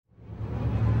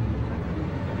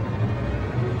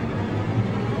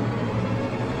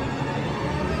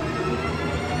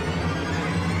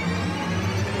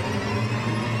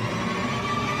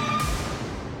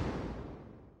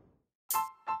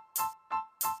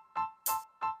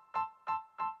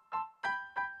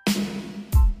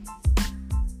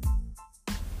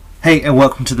Hey, and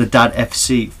welcome to the Dad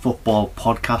FC Football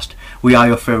Podcast. We are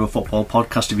your favourite football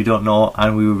podcast if you don't know,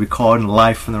 and we were recording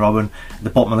live from the Robin at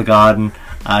the bottom of the garden,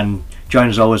 and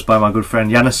joined as always by my good friend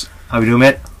Yanis. How are you doing,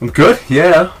 mate? I'm good,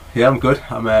 yeah, I'm good.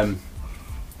 I'm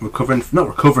recovering, not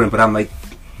recovering, but I'm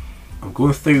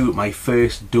going through my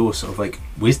first dose of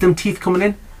wisdom teeth coming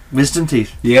in. Wisdom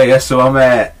teeth? Yeah, so I'm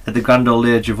at the grand old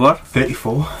age of what?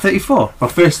 34. 34? My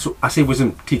first, I say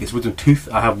wisdom teeth, it's wisdom tooth.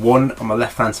 I have one on my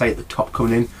left hand side at the top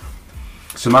coming in.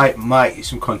 So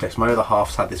some context, my other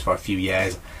half's had this for a few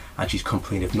years, and she's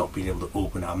complaining of not being able to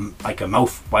open her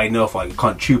mouth wide enough,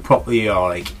 can't chew properly,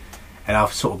 and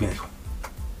I've sort of been like,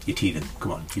 you're teething,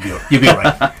 come on, you'll be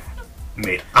alright.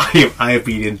 Mate, I have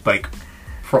been in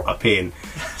proper pain.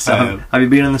 So have you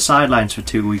been on the sidelines for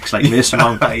 2 weeks like Mason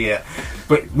Mount? Yeah,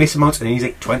 but Mason Mount's in his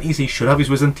 20s, he should have his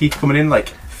wisdom teeth coming in.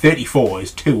 34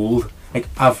 is too old.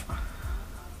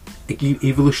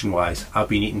 Evolution wise, I've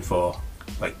been eating for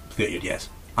 30 years.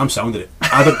 I'm sound at it.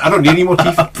 I don't need any more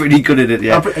teeth. I'm pretty good at it,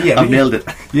 yeah. I've nailed it.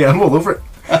 Yeah, I'm all over it.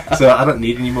 So I don't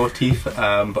need any more teeth.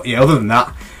 But yeah, other than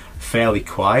that, fairly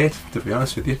quiet, to be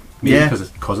honest with you. Maybe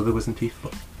because of the wisdom teeth.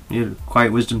 But yeah,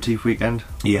 quiet wisdom teeth weekend.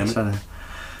 Yeah, had a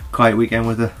quiet weekend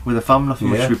with the fam. Nothing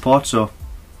much to report. So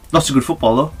lots of good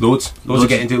football though. Loads of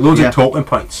getting to, loads of talking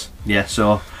points. Yeah.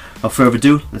 So without further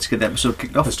ado, let's get the episode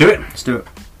kicked off. Let's do it.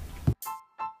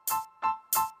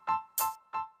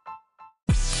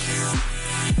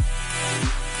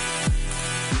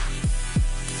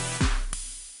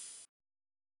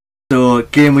 So,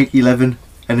 game week 11,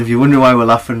 and if you're wondering why we're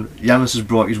laughing, Yanis has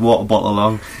brought his water bottle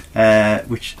along,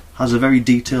 which has a very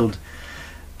detailed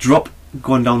drop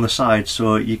going down the side,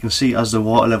 so you can see as the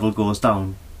water level goes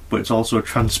down, but it's also a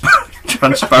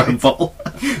transparent bottle.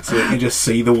 So you can just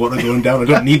see the water going down. I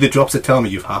don't need the drops to tell me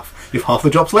you've half the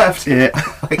drops left. Yeah.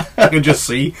 I can just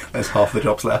see there's half the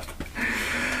drops left.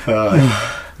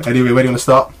 Anyway, where do you want to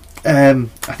start? I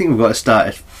think we've got to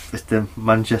start at the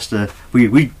Manchester.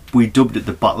 We dubbed it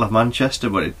the Battle of Manchester,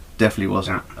 but it definitely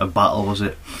wasn't a battle, was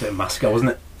it? It was a massacre,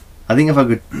 wasn't it? I think if I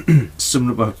could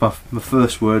sum up my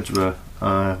first words were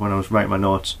when I was writing my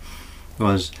notes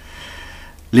was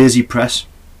lazy press.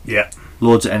 Yeah.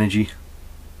 Loads of energy.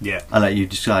 Yeah. I'll let you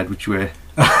decide which way,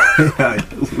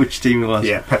 which team it was.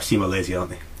 Yeah, Pep's team are lazy,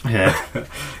 aren't they? Yeah.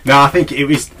 No, I think it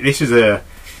was. This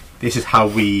is how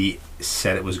we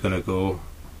said it was going to go.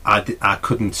 I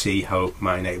couldn't see how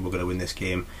Man United were going to win this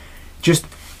game.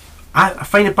 I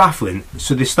find it baffling.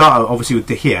 So they start out obviously with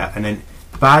De Gea, and then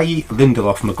Bailly,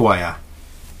 Lindelof, Maguire,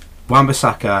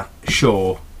 Wan-Bissaka,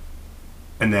 Shaw,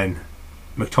 and then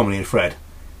McTominay and Fred.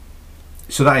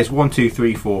 So that is 1, 2,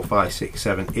 3, 4, 5, 6,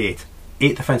 7, 8.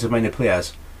 8 defensive-minded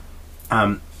players,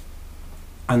 and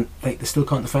they still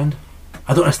can't defend.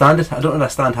 I don't understand it. I don't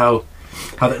understand how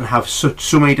they can have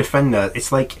so many defenders.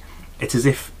 It's as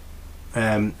if.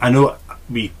 I know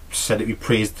we said it. We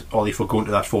praised Ole for going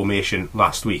to that formation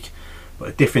last week, but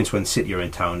the difference when City are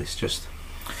in town is just.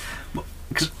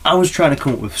 Because I was trying to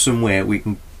come up with some way we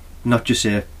can not just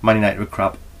say Man United were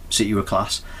crap, City were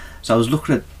class. So I was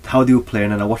looking at how they were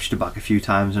playing, and I watched it back a few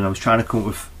times, and I was trying to come up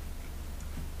with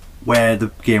where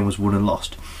the game was won and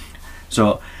lost.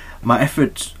 So my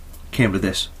effort came to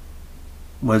this: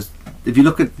 was if you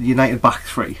look at the United back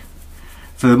three.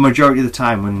 For the majority of the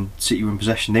time when City were in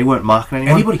possession, they weren't marking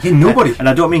anyone. Nobody. And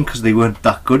I don't mean because they weren't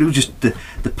that good. It was just the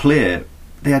player.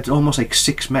 They had almost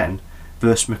 6 men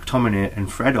versus McTominay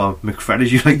and Fred, or McFred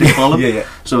as you like to call them. Yeah.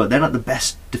 So they're not the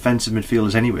best defensive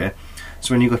midfielders anyway.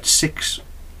 So when you've got 6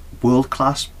 world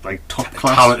class, top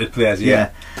class, talented players, they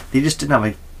just didn't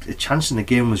have a chance in the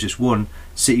game. Was just won.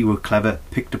 City were clever,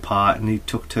 picked apart, and he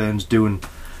took turns doing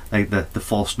the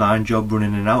false 9 job,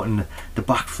 running in and out, and the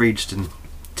back three just didn't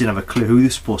have a clue who they were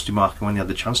supposed to mark when they had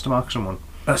the chance to mark someone.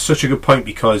 That's such a good point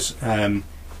because obviously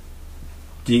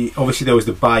there was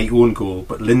the Bailly own goal,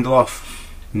 but Lindelof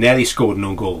nearly scored an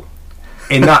own goal.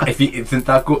 In that, if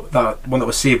that one that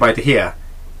was saved by De Gea,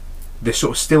 the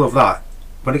sort of still of that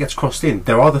when it gets crossed in,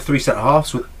 there are the 3 centre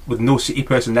halves with no City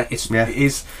person there. It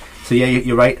is. So yeah,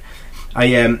 you're right.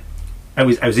 I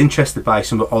was interested by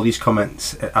some of all these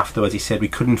comments afterwards. He said we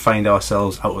couldn't find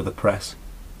ourselves out of the press.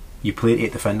 You played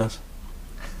 8 defenders.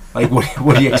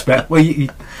 What do you expect? Well,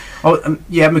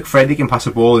 McFred, he can pass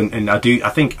a ball, and I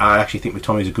actually think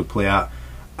McTominay's a good player.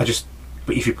 But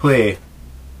if you play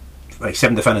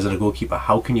 7 defenders and a goalkeeper,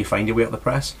 how can you find your way out the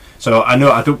press? So I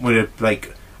know I don't want to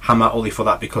hammer Ole for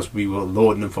that because we were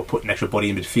loading him for putting extra body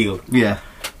in midfield. Yeah,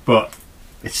 but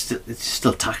it's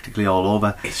still tactically all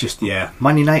over. It's just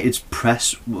Man United's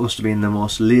press must have been the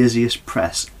most laziest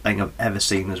press I think I've ever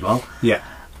seen as well. Yeah,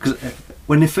 because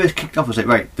when they first kicked off, I was like,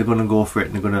 right, they're going to go for it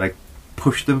and they're going to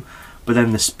push them, but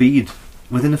then the speed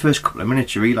within the first couple of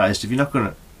minutes you realised if you're not going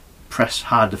to press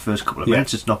hard the first couple of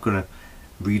minutes, it's not going to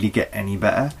really get any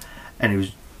better. And it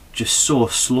was just so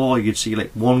slow. You'd see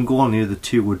like one goal and the other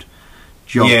two would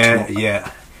jump.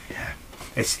 Yeah.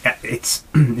 It's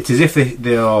as if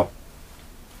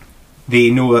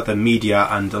they know that the media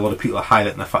and a lot of people are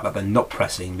highlighting the fact that they're not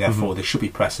pressing, therefore they should be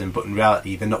pressing, but in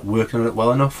reality they're not working on it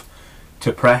well enough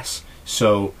to press.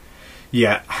 So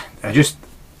yeah, I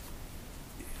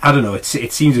don't know, it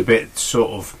seems a bit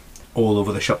sort of all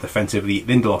over the shop defensively.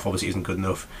 Lindelof obviously isn't good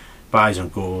enough. Baez on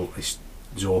goal is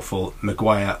awful.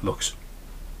 Maguire looks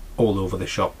all over the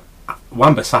shop.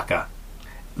 Wan-Bissaka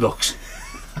looks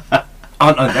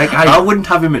I wouldn't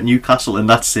have him at Newcastle, and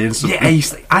that's saying something. Yeah,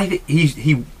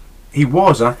 he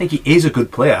was, and I think he is a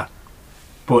good player,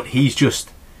 but he doesn't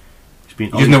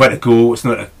know where to go. It's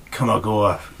not a come or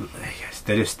go.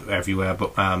 They're just everywhere.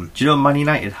 But do you know Man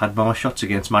United had more shots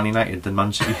against Man United than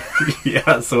Man City?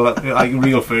 Yeah, so like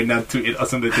Rio Ferdinand tweeted or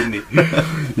something, didn't he?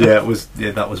 Yeah, it was.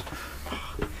 Yeah, that was.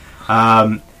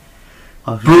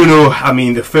 Bruno, I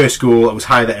mean, the first goal, it was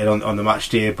highlighted on the match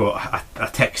day, but I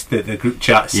texted the group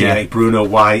chat saying, like, Bruno,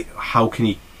 how can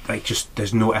he, like, just,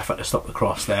 there's no effort to stop the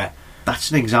cross there. That's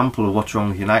an example of what's wrong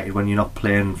with United when you're not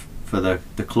playing for the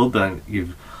club and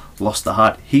you've lost the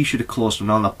heart. He should have closed him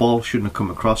down, that ball shouldn't have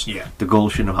come across, the goal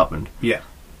shouldn't have happened. Yeah.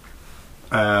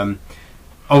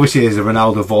 Obviously there's a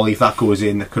Ronaldo volley, if that goes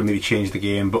in, that could maybe change the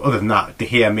game, but other than that, De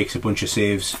Gea makes a bunch of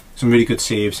saves, some really good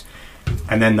saves,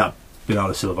 and then that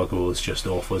Bernardo Silva goal is just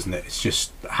awful, isn't it? It's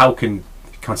just, how can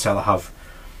Cancelo have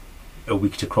a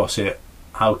week to cross it?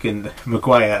 How can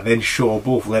Maguire, then Shaw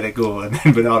both let it go, and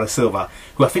then Bernardo Silva,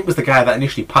 who I think was the guy that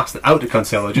initially passed it out to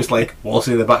Cancelo, just like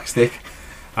waltzing in the back stick,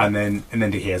 and then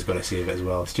De Gea's got to save it as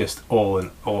well. It's just all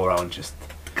around, just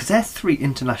because they're three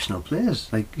international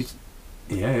players. Like,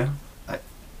 Harry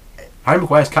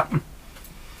Maguire's captain.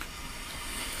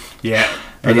 Yeah,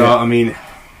 but anyway. I mean,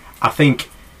 I think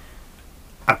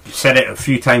I've said it a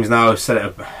few times now. I've said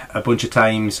it a bunch of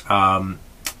times. I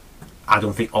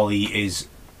don't think Ole is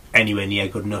anywhere near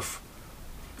good enough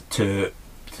to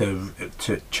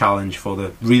challenge for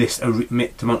the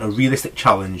realistic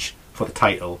challenge for the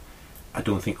title. I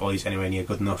don't think Ole's anywhere near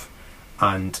good enough,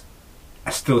 and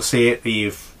I still say it.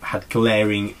 They've had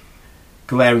glaring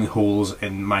holes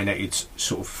in Man United's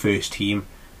sort of first team,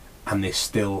 and they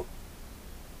still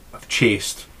have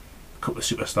chased a couple of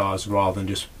superstars rather than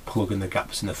just plugging the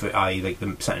gaps in the like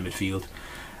the centre midfield.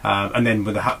 And then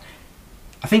with I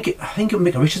think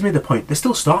Mick Rich has made the point. They're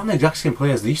still starting the exact same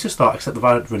players they used to start, except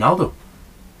without Ronaldo,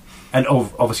 and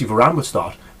obviously Varane would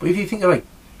start. But if you think of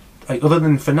like other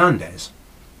than Fernandes,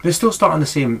 they're still starting the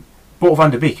same. Bought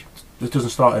Van der Beek. That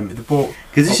doesn't start him. Because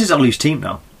this is Ole's team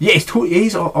now. Yeah,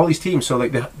 he's Ole's team. So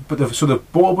like, so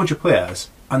they've bought a bunch of players,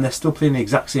 and they're still playing the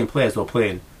exact same players they were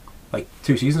playing like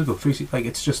 2 seasons ago, 3 seasons. Like,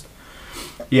 it's just,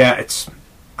 yeah,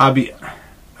 I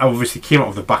obviously came out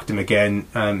of the backed him again.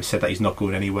 Said that he's not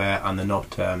going anywhere, and they're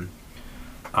not.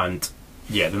 And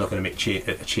yeah, they're not going to make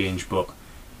a change. But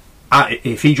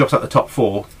if he drops out the top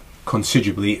 4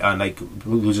 considerably and like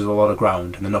loses a lot of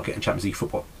ground, and they're not getting Champions League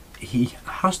football, he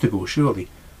has to go, surely.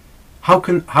 How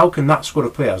can that squad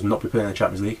of players not be playing in the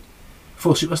Champions League?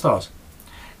 Full superstars.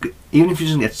 Even if he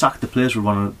doesn't get sacked, the players would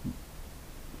want to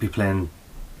be playing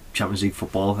Champions League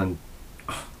football. And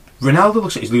Ronaldo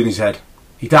looks like he's losing his head.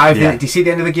 He dived in. Did you see the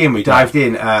end of the game where he dived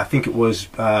in? I think it was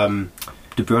De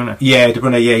Bruyne. Yeah, De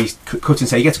Bruyne. Yeah, he's cut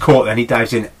inside. He gets caught, then he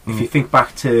dives in. If you think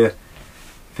back to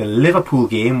the Liverpool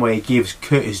game where he gives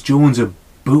Curtis Jones a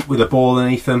boot with a ball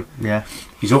underneath him. Yeah.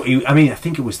 I mean, I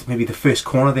think it was maybe the first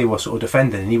corner they were sort of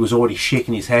defending, and he was already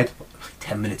shaking his head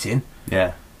 10 minutes in.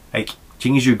 Yeah. Like, do you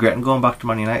think he's regretting going back to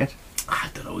Man United? I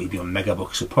don't know, he'd be on mega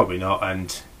bucks, so probably not.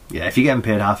 And yeah, if you're getting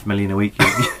paid $500,000 a week,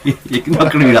 you're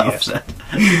not going to be that upset.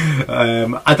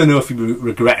 I don't know if he'd be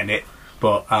regretting it,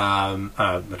 but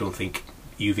I don't think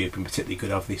Juve have been particularly good,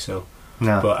 have they? So,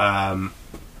 no.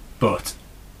 But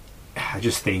I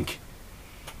just think,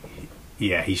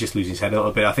 yeah, he's just losing his head a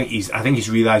little bit. I think he's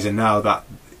realising now that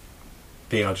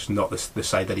they are just not the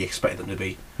side that he expected them to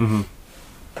be. Mm-hmm.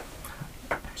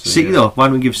 So, City though, why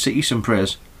don't we give City some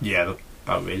praise? Yeah, they're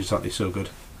outrageous, aren't they? So good.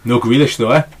 No Grealish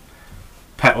though, eh?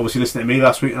 Pep obviously listened to me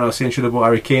last week and I was saying should have bought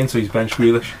Harry Kane, so he's benched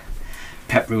Grealish.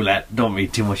 Pep roulette, don't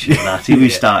read too much into that. He'll be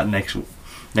starting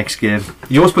next game.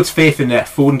 He always puts faith in there.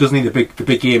 Foden doesn't need the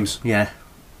big games. Yeah,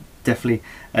 definitely.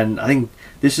 And I think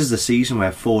this is the season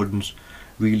where Foden's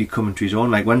really coming to his own.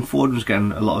 Like when Foden was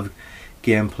getting a lot of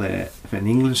gameplay for an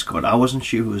England squad, I wasn't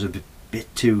sure it was a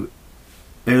bit too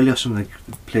early or some of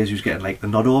the players he was getting like the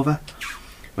nod over.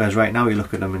 Whereas right now you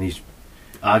look at him and he's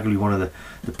arguably one of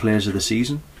the players of the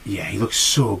season. Yeah, he looks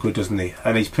so good, doesn't he?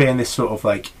 And he's playing this sort of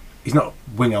like, he's not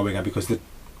winger because they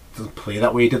doesn't play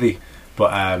that way, do they?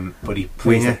 But he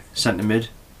plays winger, centre mid,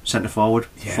 centre forward,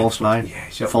 false line,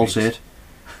 false 8.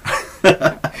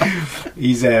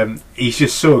 He's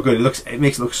just so good. It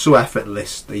makes it look so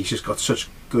effortless. He's just got such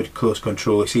good close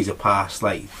control. He sees a pass,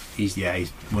 like he's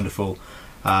wonderful.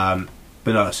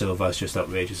 Bernardo Silva is just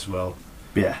outrageous as well.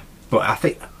 Yeah, but I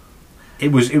think it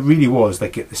really was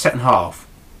like the second half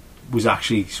was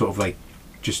actually sort of like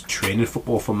just training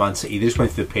football for Man City. They just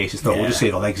went through the paces. Thought we'll just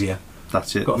save our legs here.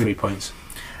 That's it. Got 3 points.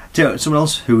 Tell you, someone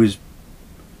else who has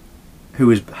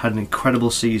had an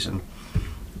incredible season,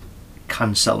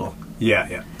 Cancelo. Yeah.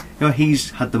 You know,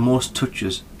 he's had the most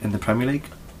touches in the Premier League.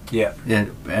 Yeah.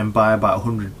 And by about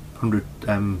 100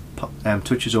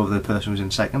 touches over the person who's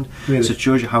in second. Really? So it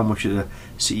shows you how much of the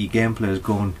City gameplay is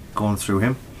going through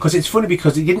him. Because it's funny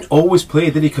because he didn't always play,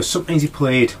 did he? Because sometimes he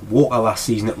played Walker last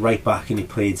season at right back and he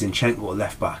played Zinchenko at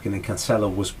left back, and then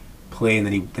Cancelo was playing,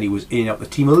 and he was in and out the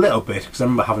team a little bit. Because I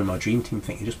remember having my dream team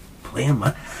thinking, just play him,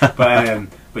 man.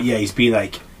 But yeah, he's been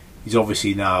like, he's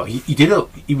obviously now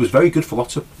he was very good for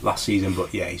lots of last season,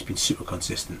 but yeah, he's been super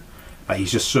consistent.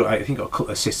 He's just so, I think got a couple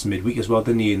of assists midweek as well,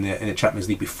 didn't he, in the Champions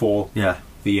League before the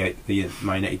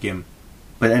Man United game.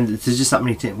 But then there's just that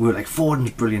many teams. We're like,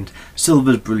 Foden's brilliant,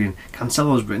 Silva's brilliant,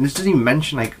 Cancelo's brilliant. This doesn't even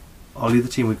mention like all the other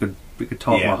team. We could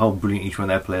talk about how brilliant each one of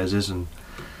their players is, and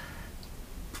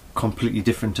completely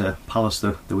different to Palace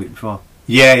the week before.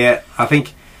 Yeah. I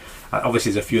think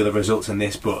obviously there's a few other results in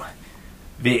this, but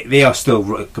they are still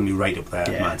going to be right up there,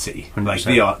 Man City. 100%.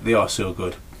 Like they are so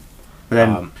good. But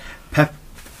then Pep,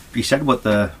 he said what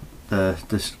the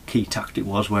key tactic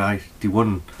was where they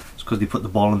won. It's because they put the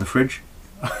ball in the fridge.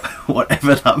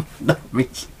 Whatever that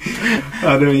means.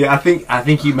 I know. Yeah, I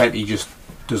think he meant he just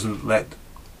doesn't let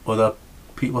other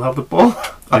people have the ball.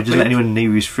 Or he doesn't let anyone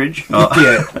near his fridge.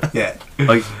 Yeah.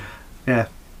 Like, yeah.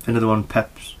 Another one,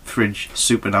 Pep's fridge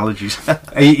soup analogies.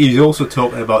 He's also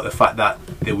talking about the fact that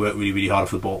they work really, really hard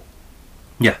for the ball.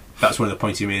 Yeah, that's one of the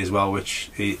points he made as well, which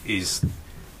is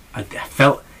it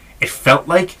felt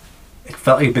like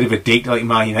a bit of a dig to like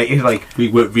Man United. Like we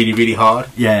work really, really hard.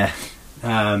 Yeah.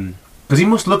 Because you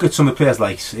must look at some of the players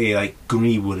like say like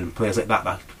Greenwood and players like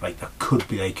that could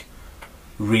be like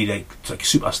really like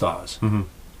superstars. Mm-hmm.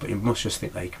 But you must just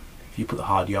think like if you put the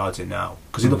hard yards in now,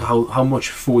 because you look how much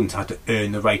Foden's had to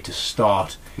earn the right to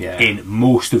start in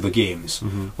most of the games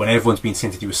when everyone's been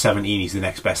saying that he was 17, he's the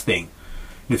next best thing.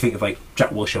 You think of like Jack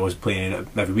Wilshere was playing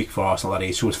every week for Arsenal that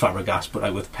age, so was Fabregas, but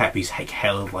like with Pep, he's like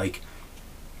held like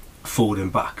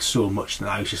Foden back so much that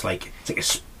now it's just like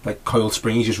it's like a coiled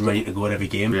spring. He's just ready to go at every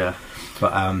game. Yeah,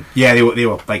 but they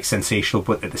were like sensational,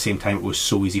 but at the same time it was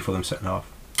so easy for them setting off.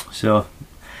 So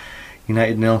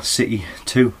United 0, City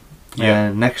 2.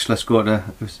 Yeah. Next, let's go to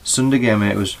Sunday game.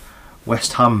 It was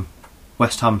West Ham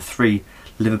 3,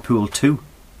 Liverpool 2.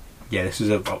 Yeah, this is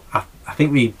I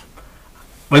think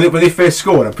when they first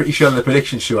scored, I'm pretty sure on the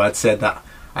prediction show I'd said that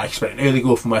I expect an early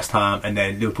goal from West Ham and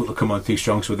then Liverpool to come on too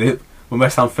strong. So when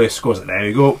West Ham first scores, like, there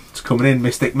we go, it's coming in,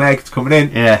 Mystic Meg, it's coming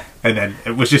in. Yeah, and then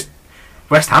it was just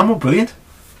West Ham were brilliant.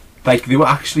 Like they were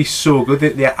actually so good.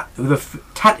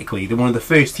 Tactically, they're one of the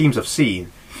first teams I've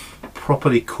seen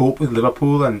properly cope with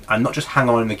Liverpool and not just hang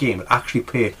on in the game, but actually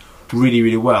play really,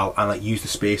 really well and like use the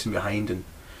space in behind. And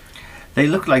they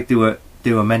look like they were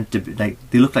meant to be like,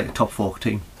 they look like a top 4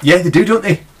 team. Yeah, they do, don't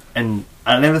they? And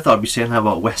I never thought I'd be saying that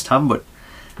about West Ham, but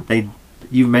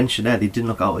you mentioned there they didn't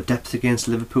look out of depth against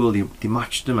Liverpool. They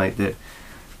matched them like that.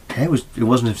 It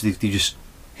wasn't as if they just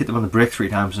hit them on the break 3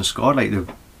 times and scored. Like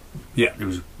it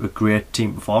was a great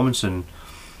team performance, and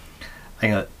I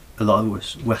think a lot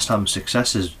of West Ham's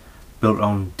success is built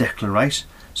around Declan Rice.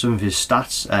 Some of his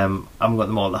stats, I haven't got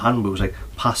them all at hand, but it was like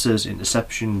passes,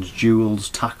 interceptions, duels,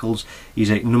 tackles. He's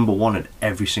like number 1 at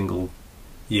every single.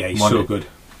 Yeah, he's so good.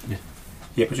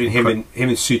 Yeah, between him and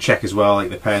Souček as well, like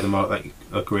the pair of them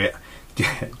are great. Do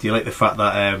you like the fact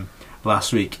that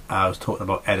last week I was talking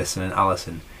about Ederson and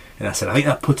Alisson, and I said I think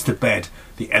that puts to bed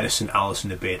the Ederson-Alisson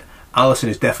debate. Alisson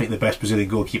is definitely the best Brazilian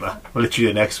goalkeeper. Literally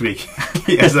the next week,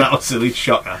 he has an absolute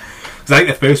shocker. Because I think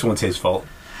the first one's his fault.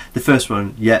 The first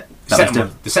one, yeah.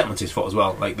 The second one's his fault as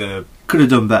well. Like could have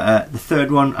done better. The third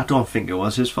one, I don't think it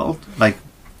was his fault. Like,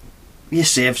 you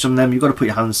save some of them, you've got to put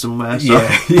your hands somewhere. So.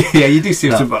 Yeah, you do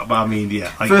save some, but I mean,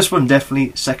 yeah. Like, first one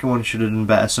definitely. Second one should have done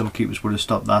better. Some keepers would have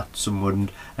stopped that, some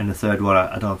wouldn't. And the third one,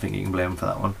 I don't think you can blame him for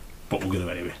that one. But we're going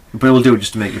to anyway. But we'll do it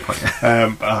just to make your point.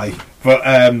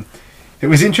 But it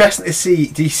was interesting to see.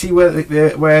 Do you see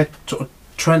where sort of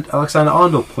Trent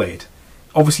Alexander-Arnold played?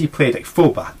 Obviously, he played like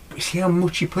fullback. But you see how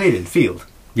much he played in field.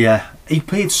 Yeah, He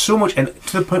played so much, and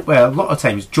to the point where a lot of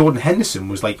times Jordan Henderson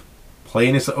was, like,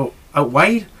 playing to the point where a lot of times Jordan Henderson was, like, playing as out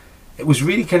wide. It was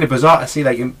really kind of bizarre to see.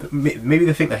 Like, maybe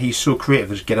they think that he's so creative,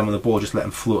 just get him on the ball, just let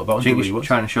him float about. I think he's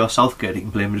trying to show Southgate he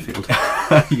can play midfield.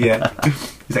 Yeah,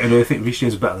 he's like, I think Reece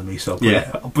James is better than me, so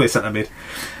I'll play centre mid.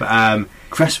 But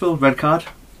Cresswell, red card.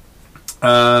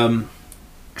 Because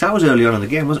that was early on in the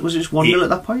game. Was it just 1-0 at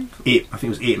that point? I think it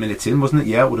was 8 minutes in, wasn't it?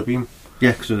 Yeah, it would have been.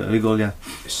 Yeah, because of the goal. Yeah.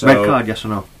 So, red card, yes or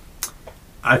no?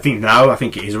 I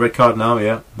think it is a red card now.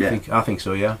 Yeah, I think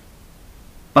so. Yeah.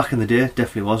 Back in the day,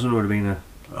 definitely wasn't. It would have been a.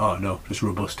 Oh no, just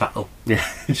robust tackle. Yeah,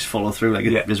 just follow through like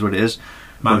it is what it is.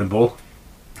 Man and ball.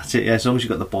 That's it. Yeah, as long as you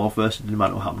got the ball first, it didn't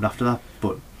matter what happened after that.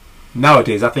 But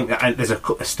nowadays, I think that there's a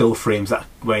couple of still frames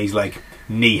where he's like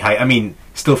knee height. I mean,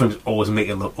 still frames always make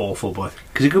it look awful, but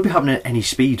because it could be happening at any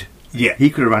speed. Yeah, he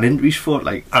could have ran into his foot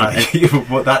like. But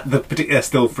the particular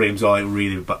still frames are like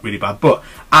really bad. But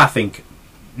I think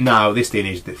now this day and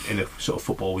age, in the sort of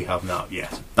football we have now,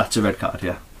 yes, that's a red card.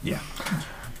 Yeah, yeah.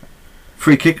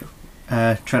 Free kick.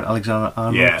 Trent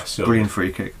Alexander-Arnold. Yeah, so brilliant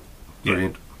free kick.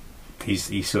 Brilliant. Yeah.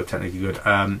 He's so technically good.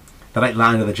 They're like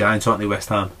line of the Giants, aren't they? West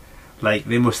Ham. Like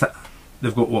they've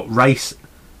got what, Rice,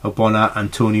 Obona,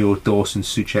 Antonio, Dawson,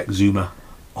 Souček, Zuma,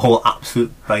 all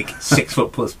absolute like 6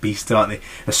 foot plus beasts, aren't they?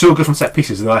 They're so good from set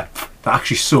pieces. They're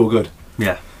actually so good.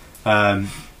 Yeah.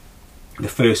 The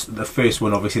first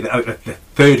one, obviously, the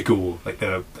third goal, like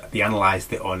they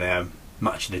analysed it on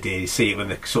Match of the Day. You see it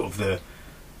when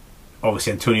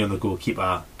obviously Antonio on the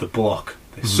goalkeeper, the block,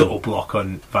 the subtle block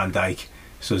on Van Dijk,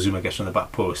 so Zuma gets on the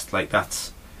back post. Like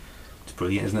it's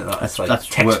brilliant, isn't it? That's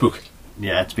textbook.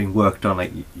 Yeah, it's been worked on.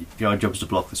 Like your job's to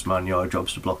block this man, your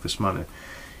job's to block this man.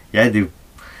 Yeah, they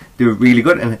were really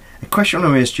good. And a question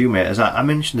I raised to you, mate, is I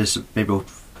mentioned this maybe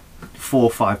 4 or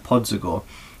 5 pods ago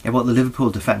about the Liverpool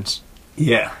defence.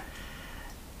 Yeah,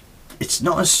 it's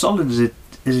not as solid as it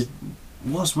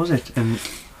was it? And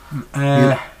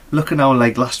looking now,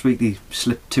 like last week they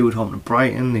slipped 2 at home to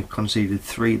Brighton. They conceded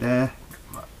 3 there.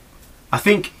 I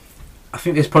think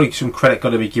there's probably some credit got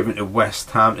to be given to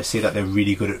West Ham to say that they're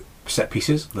really good at set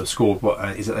pieces. They've scored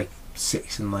is it like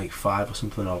 6 and like 5 or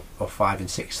something, or 5 and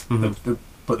 6.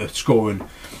 But they're scoring.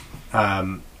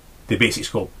 They basically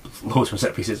score loads from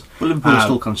set pieces. Well, Liverpool are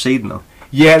still conceding though.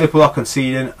 Yeah, Liverpool are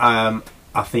conceding. I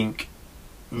think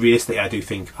realistically, I do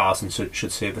think Arsenal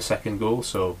should save the second goal.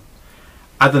 So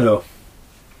I don't know.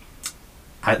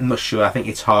 I'm not sure. I think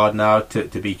it's hard now to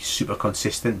be super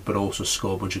consistent, but also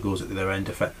score a bunch of goals at the other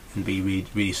end and be really,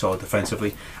 really solid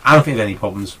defensively. I don't think there's any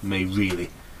problems for me, really.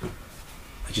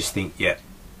 I just think,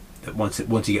 that once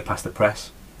you get past the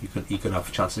press, you can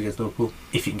have chances against Liverpool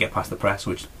if you can get past the press,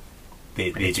 which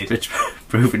they did. It's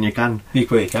proven you can.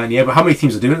 Equally, you can. Yeah, but how many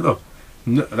teams are doing it though?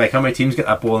 Like how many teams get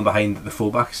that ball in behind the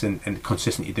fullbacks and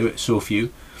consistently do it? So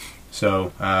few.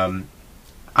 So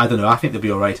I don't know. I think they'll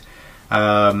be all right.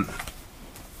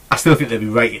 I still think they'll be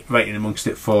right in amongst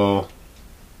it for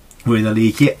winning the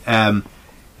league. Here's an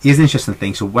interesting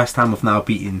thing. So West Ham have now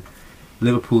beaten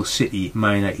Liverpool, City,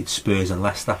 Man United, Spurs and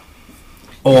Leicester.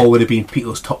 All would have been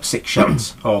people's top 6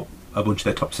 shouts, or a bunch of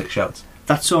their top 6 shouts.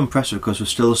 That's so impressive because we're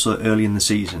still so early in the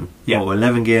season. Yeah. We're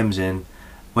 11 games in.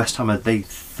 West Ham, are they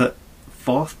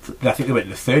 4th? I think they went to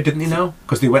the 3rd, didn't they now?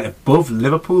 Because they went above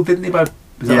Liverpool, didn't they, by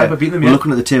beating them? We're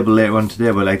looking at the table later on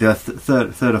today, we're like they're third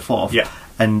or 4th. Yeah.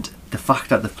 And the fact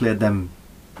that they've played them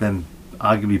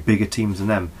arguably bigger teams than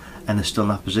them, and they're still in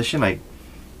that position, like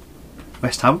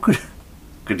West Ham could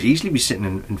easily be sitting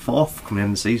in 4th coming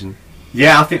in the season.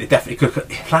 Yeah, I think they definitely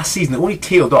could. Last season, they only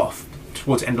tailed off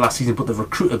towards the end of last season, but they've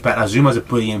recruited better. Zuma's a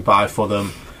brilliant buy for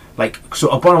them. So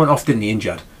Obama went off, didn't he,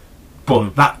 injured?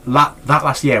 But that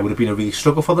last year would have been a really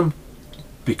struggle for them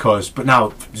but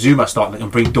now Zuma starting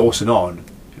and bring Dawson on,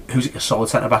 who's a solid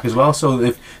centre back as well. So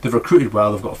they've recruited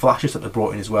well. They've got flashes that they've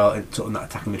brought in as well in sort of that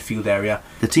attacking midfield area.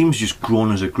 The team's just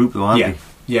grown as a group, though, aren't they?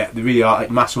 Yeah, they really are. Like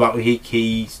Masuaku, he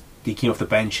came off the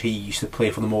bench. He used to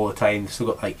play for them all the time. They've still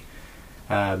got like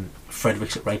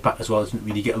Fredericks at right back as well. Doesn't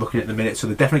really get a look in at the minute. So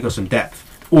they've definitely got some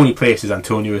depth. The only place is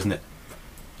Antonio, isn't it?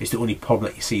 It's the only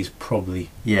problem that you see is probably.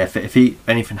 Yeah, if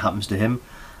anything happens to him,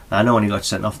 I know when he got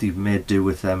sent off, they made do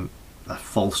with that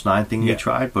false 9 thing he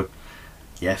tried. But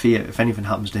yeah, if anything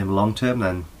happens to him long term,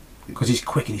 then because he's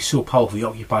quick and he's so powerful, he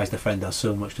occupies defenders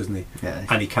so much, doesn't he? Yeah,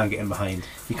 and he can get in behind.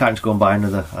 You can't just go and buy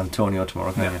another Antonio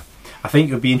tomorrow, can you? I think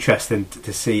it would be interesting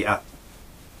to see. Do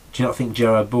you not think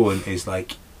Gerard Bowen is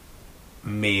like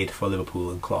made for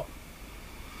Liverpool and Klopp?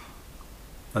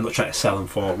 I'm not trying to sell him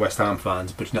for West Ham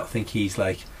fans, but do you not think he's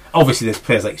like? Obviously, there's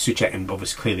players like Souček and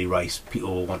obviously clearly Rice.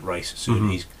 People will want Rice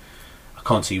soon. I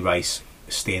can't see Rice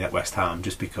staying at West Ham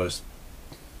just because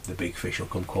the big fish will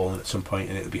come calling at some point,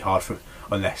 and it'll be hard for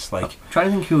unless like. I'm trying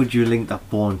to think who would you link that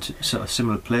Bourne to, sort of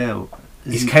similar player.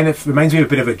 He's kind of reminds me of a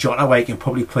bit of a Jota where he can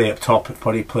probably play up top,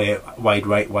 probably play wide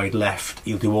right, wide left.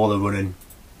 He'll do all the running.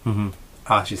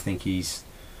 I think he's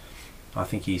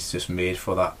just made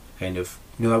for that kind of,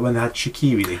 you know, like when they had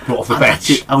Shaqiri, they brought off the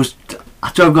bench.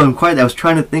 After I've gone quiet, I was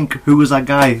trying to think who was that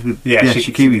guy.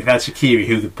 Shaqiri. They had Shaqiri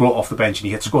who they brought off the bench, and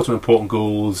he had scored some important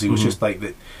goals. He was just like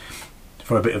that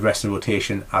for a bit of rest and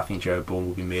rotation. I think Jared Bourne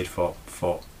will be made for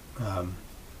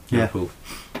Liverpool.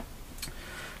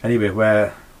 Anyway,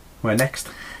 where next?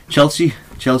 Chelsea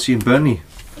and Burnley.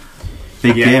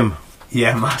 Big game.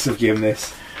 Yeah, massive game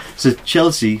this. So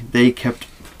Chelsea, they kept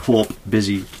Pope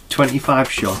busy. 25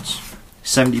 shots,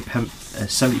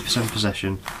 70%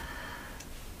 possession.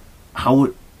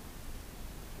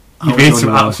 He made some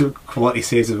absolute quality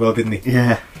saves as well, didn't he?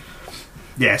 Yeah.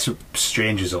 Yeah, it's a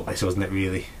strange result this, wasn't it,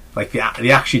 really? Like,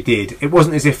 they actually did. It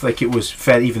wasn't as if like it was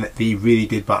fair even that they really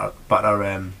did batter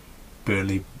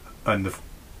Burnley and they've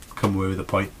come away with a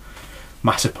point.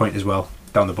 Massive point as well,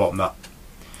 down the bottom that.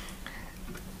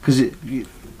 Because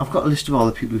I've got a list of all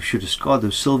the people who should have scored. There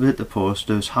was Silva hit the post,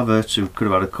 there was Havertz who could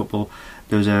have had a couple,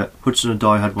 there was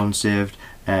Hudson-Odoi had one saved,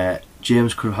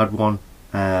 James could have had one.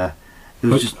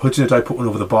 Hudson-Odoi put one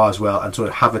over the bar as well, and so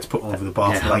Havertz put one over the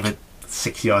bar for like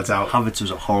 6 yards out. Havertz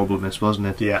was a horrible miss, wasn't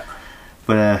it? Yeah.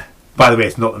 But by the way,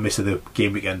 it's not the miss of the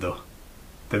game weekend though.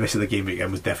 The miss of the game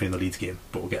weekend was definitely in the Leeds game,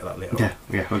 but we'll get that later on.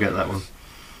 Yeah, we'll get that one.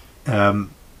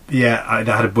 I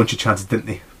had a bunch of chances, didn't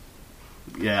they?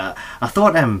 Yeah, I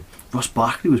thought Ross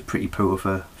Barkley was pretty poor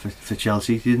for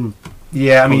Chelsea. He didn't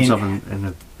put himself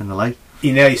in the light.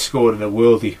 He nearly scored in a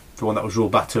worldie, the one that was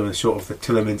rolled back to him, and sort of the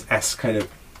Tillemans-esque kind of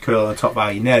curl on the top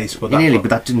bar. He nearly scored that. But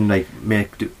that didn't like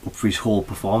make it up for his whole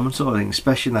performance or anything,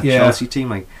 especially in that Chelsea team.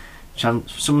 Like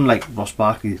someone like Ross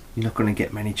Barkley, you're not going to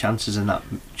get many chances in that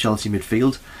Chelsea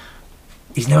midfield.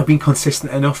 He's never been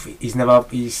consistent enough. He should never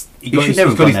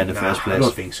gone there in the first place. I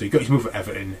don't think so. He got his move at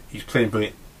Everton. He's playing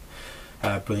brilliant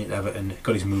at Everton.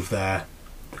 Got his move there.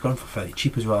 They got him for fairly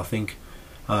cheap as well, I think.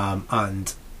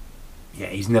 And yeah,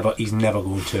 he's never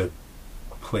going to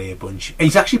play a bunch.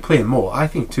 He's actually playing more. I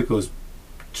think Tuchel's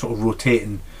sort of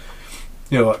rotating.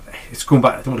 You know, it's going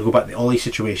back. I don't want to go back to the Ole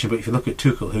situation, but if you look at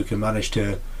Tuchel, who can manage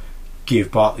to give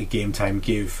Barkley game time,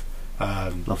 give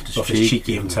Loftus-Cheek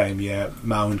game time,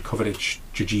 Mount, Kovacic,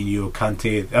 Jorginho,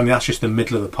 Kante. I mean, that's just the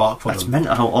middle of the park for them. That's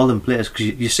mental how all them players, because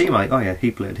you see him like, oh yeah,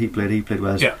 he played.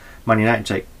 Whereas Man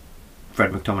United's like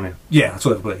Fred McTominay. Yeah, that's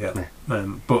what they play. Yeah.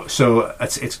 But so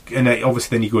it's and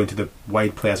obviously then you go into the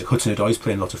wide players like Hudson-Odoi's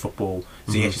playing lots of football.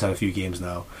 Ziyech has had a few games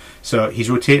now, so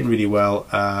he's rotating really well.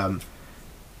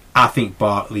 I think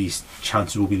Barkley's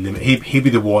chances will be limited. He'll be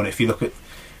the one if you look at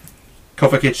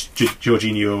Kovacic,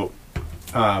 Jorginho.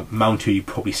 Mount, who you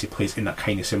probably see plays in that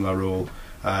kind of similar role.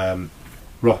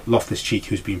 Loftus-Cheek,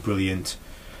 who's been brilliant.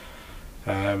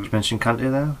 Did you mention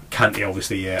Kante there? Kante,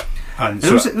 obviously, yeah. And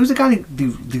who's the guy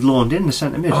they loaned in the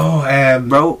centre mid?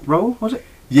 Rowe, was it?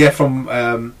 Yeah, from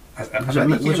was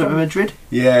it Madrid?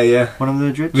 Yeah. One of the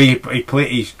Madrid.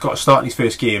 He got a start in his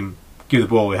first game. Give the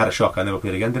ball. He had a shock. I never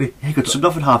played again, did he? Yeah, he got subbed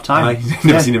off at half time.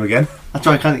 Never seen him again. That's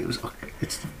why I can't think.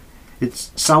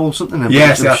 It's Sowell something.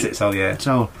 Yes, that's it, Sowell. Yeah.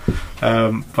 Sowell.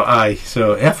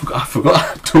 So yeah, I forgot.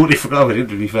 I totally forgot about him,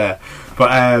 to be fair.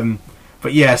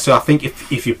 But yeah. So I think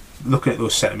if you're looking at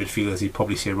those centre midfielders, you'd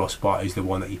probably say Ross Barkley is the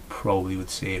one that you probably would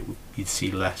say you'd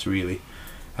see less really,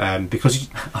 because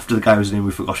after the guy whose name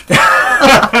we forgot.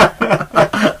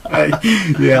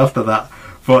 Yeah, after that.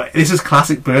 But this is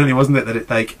classic Burnley, wasn't it? That it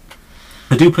like.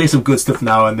 They do play some good stuff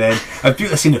now and then. And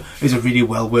it was a really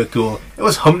well worked goal. It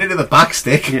was hummed into the back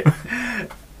stick.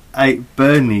 Yeah.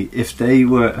 Burnley, if they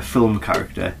were a film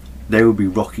character, they would be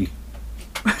Rocky.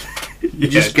 You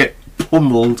just get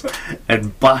pummeled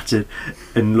and battered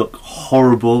and look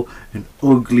horrible and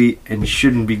ugly and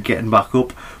shouldn't be getting back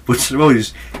up. But somehow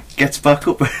just gets back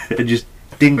up and just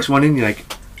dinks one in. You're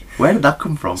like, where did that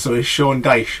come from? So it's Sean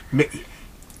Dyche, Mickey.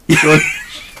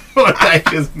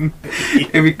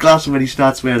 Every class when he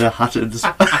starts wearing a hat at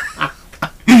the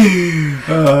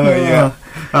yeah,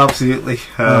 absolutely.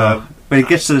 When he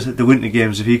gets to the winter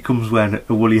games, if he comes wearing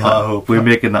a woolly hat, we're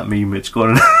making that meme. It's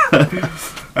gone. But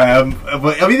I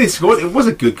mean, it was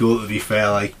a good goal, to be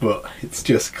fair. But it's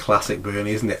just classic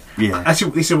Burnley, isn't it? Yeah.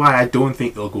 This is why I don't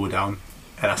think they'll go down.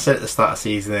 And I said at the start of the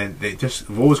season,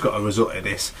 they've always got a result of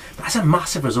this. But that's a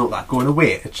massive result, that going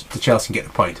away to Chelsea and get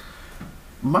the point.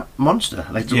 Monster,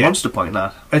 it's a monster point.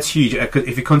 That it's huge.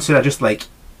 If you consider just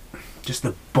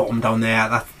the bottom down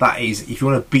there, that is, if you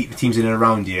want to beat the teams in and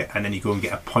around you, and then you go and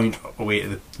get a point away to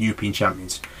the European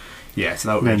champions. Yeah, it's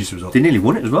an outrageous result. They nearly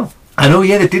won it as well. I know,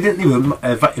 yeah, they didn't even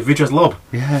Vidra's lob.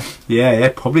 Yeah,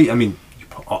 Probably. I mean, you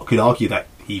could argue that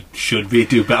he should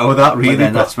do better with that, really. But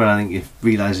then that's when I think you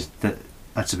realise that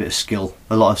that's a bit of skill.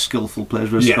 A lot of skillful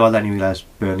players will score. Then you realise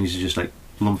Burnley's just like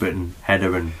lump it and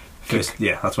header and.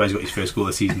 That's why he's got his first goal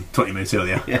of the season 20 minutes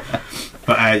earlier.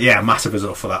 But massive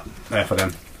result for that for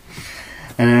them.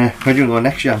 Where do you want to go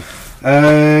next, Jan?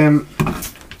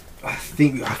 I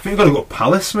think we've got to go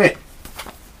Palace, mate.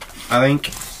 I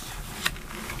think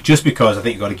just because I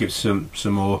think you've got to give some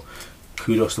more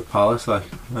kudos to Palace. Like,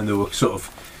 and they were sort of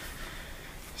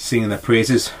singing their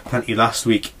praises plenty last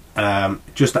week.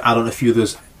 Just to add on a few of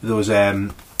those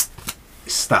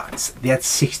stats, they had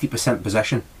 60%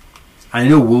 possession. And I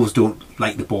know Wolves don't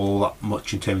like the ball that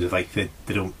much in terms of like they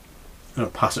don't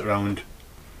pass it around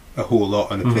a whole lot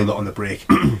and they play a lot on the break.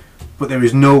 But there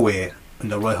is no way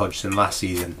under Roy Hodgson last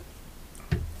season,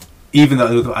 even though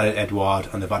they've added Edouard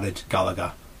and they've added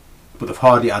Gallagher, but they've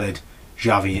hardly added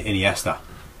Xavi and Iniesta.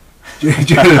 Do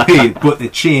you know what I mean? But the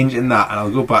change in that, and I'll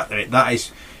go back to it,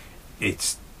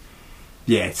 it's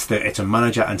a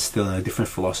manager and still in a different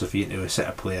philosophy into a set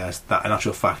of players that in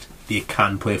actual fact they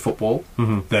can play football.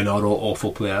 They're not all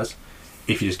awful players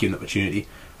if you just give them the opportunity.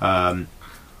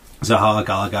 Zaha,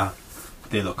 Gallagher,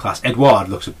 they look class. Edouard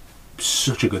looks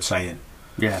such a good signing.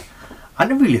 Yeah, I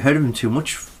never really heard of him too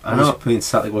much. I know playing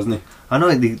Celtic, wasn't he? I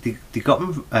know they got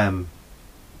him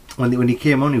when he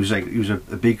came on. He was a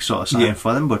big sort of signing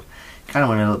for them, but kind of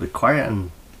went a little bit quiet.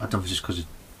 And I don't know if it's just because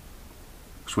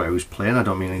it's where he was playing. I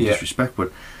don't mean any disrespect,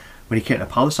 but when he came to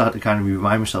Palace, I had to kind of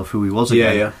remind myself who he was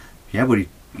again. But he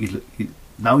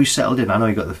now he's settled in. I know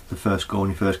he got the first goal when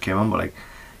he first came on, but like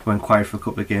he went quiet for a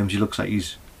couple of games. He looks like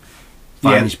he's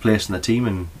finding his place in the team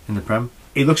and in the Prem.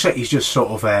 It looks like he's just sort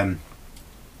of they're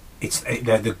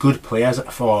the good players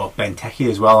for Benteke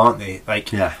as well, aren't they? Like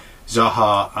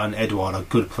Zaha and Edouard are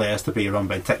good players to be around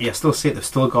Benteke. I still say they've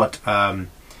still got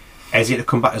Eze to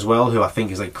come back as well, who I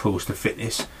think is like close to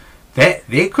fitness.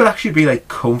 They could actually be like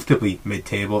comfortably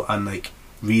mid-table and like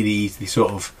really easily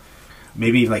sort of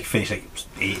maybe even like finish like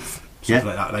 8th, something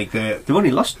like that. Like they've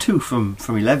only lost 2 from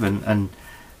 11, and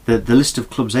the list of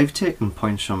clubs they've taken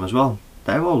points from as well.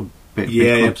 They're all big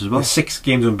clubs as well. 6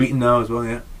 games unbeaten now as well.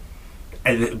 Yeah,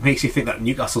 and it makes you think that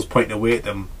Newcastle's pointing away at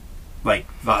them. Like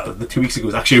that, the 2 weeks ago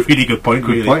was actually a really good point.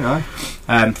 Good point,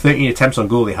 aye. 13 attempts on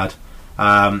goal they had.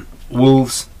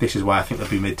 Wolves. This is why I think they'll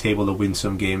be mid-table. They'll win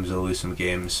some games. They'll lose some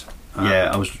games.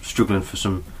 I was struggling for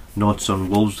some notes on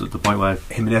Wolves at the point where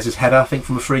Jimenez's header, I think,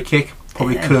 from a free kick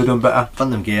probably could have done better. Fun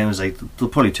them games, like they'll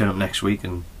probably turn up next week,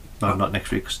 and not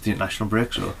next week because it's the international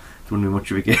break, so there wouldn't be much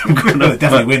of a game. They'll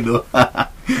definitely win though.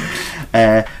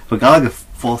 But Gallagher,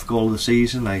 4th goal of the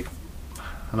season. I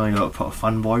know you're not a proper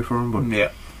fanboy for him, but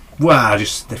well, I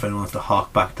just if anyone wants to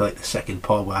hark back to like the second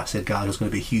part where I said Gallagher's going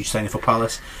to be a huge signing for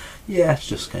Palace. Yeah, it's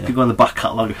just kind of. You go on the back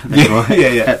catalogue.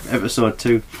 Episode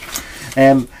 2.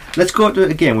 Let's go to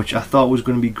a game which I thought was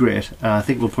going to be great, and I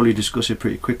think we'll probably discuss it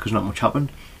pretty quick because not much happened.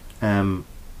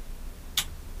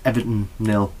 Everton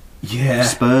 0,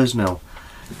 Spurs 0.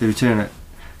 They return it.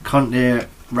 Conte,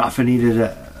 Rafa needed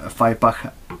a fight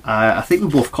back. I think we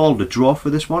both called a draw for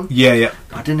this one. I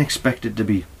didn't expect it to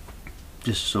be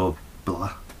just so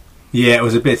blah. Yeah, it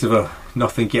was a bit of a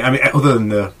nothing game. I mean, other than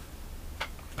the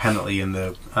penalty and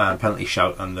the penalty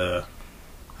shout and the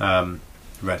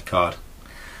red card.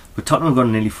 But Tottenham have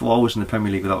gone nearly 4 hours in the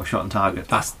Premier League without a shot on target.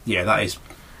 That is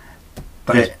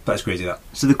crazy. That.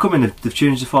 So they've come in, they've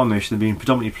changed the formation. They've been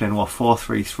predominantly playing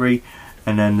 4-3-3,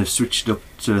 and then they've switched up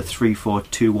to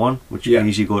 3-4-2-1, which can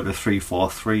easily go to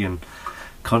 3-4-3. And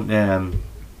Conte,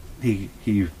 he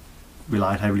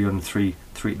relied heavily on 3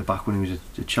 at the back when he was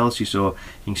at Chelsea. So you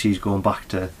can see he's going back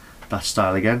to that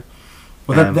style again.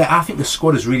 Well, I think the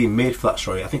squad is really made for that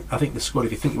story. I think the squad,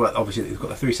 if you think about it, obviously they've got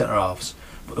the 3 centre halves,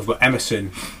 but they've got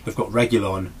Emerson, they've got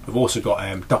Reguilon, they've also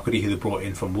got Doherty, who they brought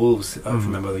in from Wolves. I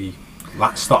remember the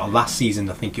start of last season,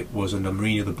 I think it was under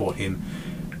Mourinho they brought him.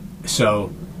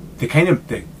 So they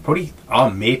probably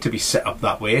are made to be set up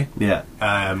that way.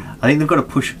 I think they've got to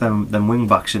push them wing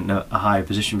backs into a higher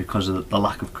position because of the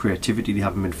lack of creativity they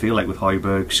have in midfield, like with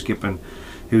Højbjerg, Skip, and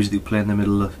who's they play in the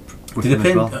middle of. Did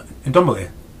they play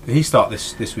Ndombele? Did he start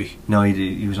this week? No,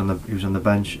 he was on the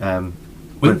bench.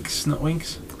 Winks, not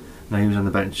Winks. No, he was on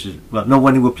the bench. Well, no,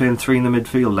 when they were playing 3 in the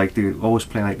midfield, like they were always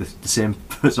playing like the same.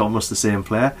 It's almost the same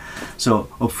player. So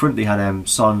up front they had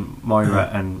Son, Moira,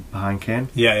 and behind Kane.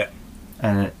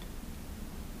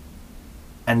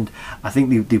 And I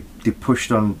think they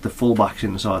pushed on the full-backs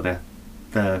into sort of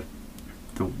the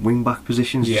wing-back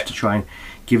positions just to try and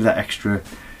give that extra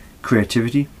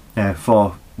creativity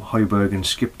for Højbjerg and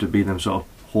Skip to be them sort of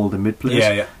holding mid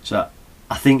players. So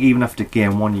I think even after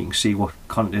game one, you can see what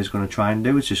Conte is going to try and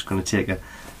do. It's just going to take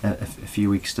a few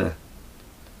weeks to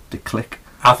click.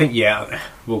 I think, yeah,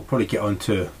 we'll probably get on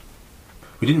to...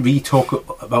 We didn't really talk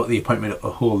about the appointment a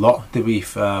whole lot, did we,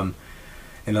 in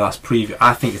the last preview?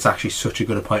 I think it's actually such a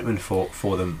good appointment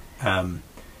for them,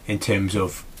 in terms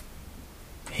of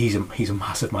he's a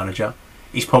massive manager.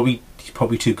 He's probably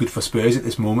too good for Spurs at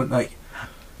this moment. Like,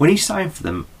 when he signed for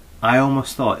them, I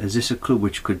almost thought, is this a club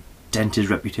which could dent his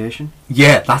reputation?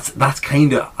 Yeah, that's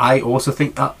kind of... I also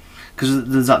think that. Because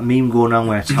there's that meme going on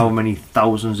where it's how many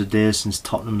thousands of days since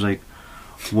Tottenham's like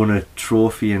won a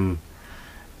trophy, and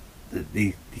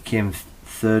they came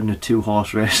third in a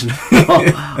 2-horse race.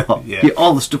 Yeah.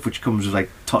 All the stuff which comes with like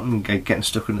Tottenham getting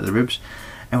stuck into the ribs.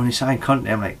 And when he signed Conte,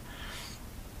 I'm like,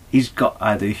 he's got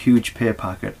either a huge pay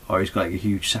packet or he's got like a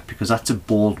huge set, because that's a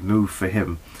bold move for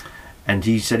him. And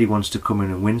he said he wants to come in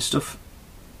and win stuff.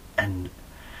 And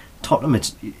Tottenham,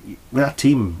 with that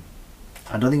team,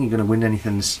 I don't think you're going to win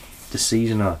anything this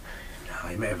season. Or no,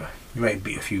 you might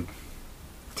beat a few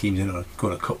teams in or go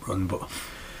on a cup run, but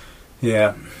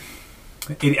yeah,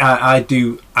 I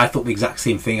thought the exact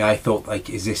same thing. I thought, like,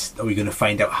 are we going to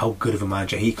find out how good of a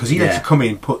manager because he likes to come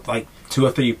in, put like 2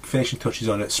 or 3 finishing touches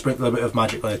on it, sprinkle a bit of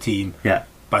magic on a team. Yeah.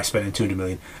 By spending 200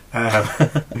 million.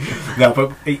 No,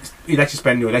 but he likes to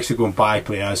spend. He likes to go and buy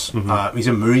players. Mm-hmm. He's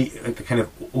the kind of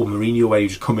old Mourinho, where you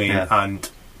just come in and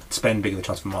spend big in the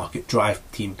transfer market, drive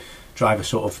a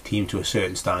sort of team to a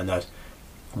certain standard,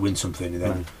 win something, and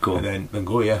then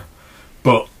go. Yeah,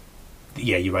 but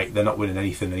yeah, you're right. They're not winning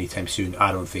anything anytime soon.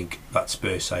 I don't think, that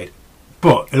Spurs side.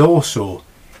 But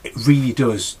it really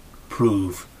does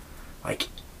prove like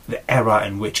the era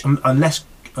in which, unless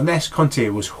Conte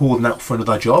was holding out for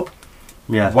another job,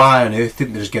 why on earth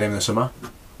didn't they just get him in the summer?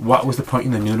 What was the point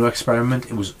in the Nuno experiment?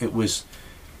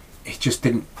 It just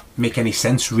didn't make any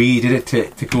sense, really, did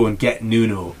it, to go and get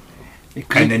Nuno?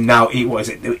 And then now, is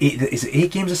it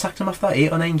 8 games that sacked him after that?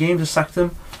 8 or 9 games that sacked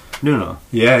him? No.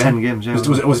 Yeah. 10 games, yeah.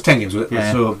 Was it 10 games, was it?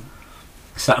 Yeah. So,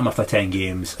 sacked him after 10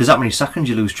 games. There's that many seconds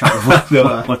you lose track of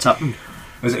what's happened.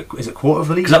 Is it quarter of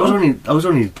the league? Because that was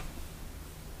only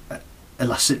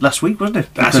last week, wasn't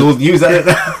it? That's old news.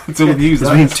 That's old news.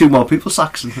 There's been 2 more people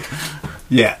sacked.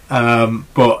 Yeah,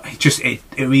 but it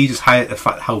really just highlighted the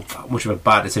fact how much of a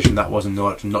bad decision that was, and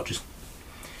not just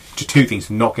 2 things: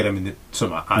 to not get him in the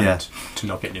summer and to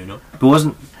not get Nuno.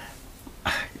 But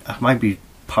I might be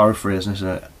paraphrasing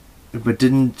this, but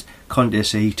didn't Conte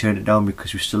say he turned it down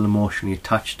because he was still emotionally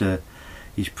attached to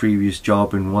his previous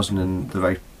job and wasn't in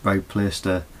the right place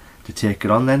to take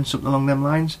it on? Then something along them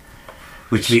lines.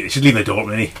 Which should leave the door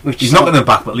open, isn't he? He's not going to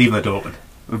back, but leaving the door open.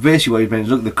 Basically, what he means,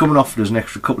 look, they're coming after us an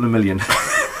extra couple of million.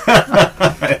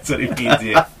 That's what he means,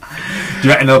 yeah. Do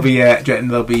you reckon there'll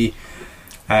be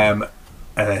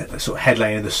a sort of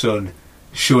headline in the Sun: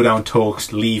 showdown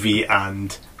talks, Levy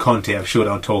and Conte have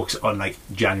showdown talks on like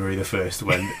January the 1st,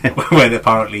 when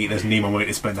apparently there's no more money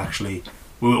to spend. Actually,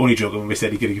 we were only joking when we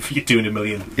said he's going to give you 200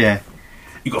 million. Yeah.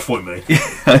 You got 40 million.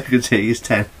 I could say he's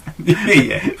 10.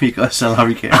 Yeah. You got to sell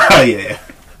Harry Kane. Yeah.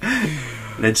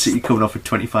 Then City coming off with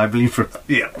 25 million for him.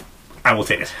 Yeah, and we'll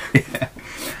take it. Yeah.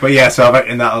 But yeah, so I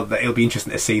reckon it'll be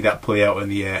interesting to see that play out in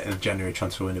the January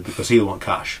transfer window, because he'll want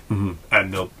cash, and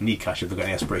they'll need cash if they've got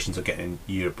any aspirations of getting in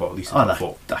Europe, or at least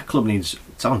that club needs,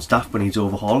 it sounds daft, but needs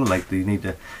overhauling. Like, they need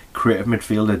a creative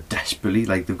midfielder desperately.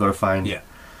 Like, they've got to find. Yeah.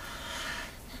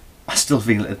 I still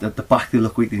feel at the back they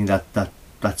look weak. They need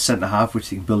that centre half which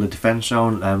they can build a defence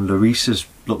around. Lloris is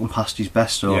looking past his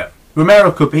best. So yeah.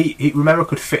 Romero could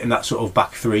fit in that sort of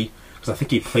back 3, because I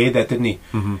think he played there, didn't he?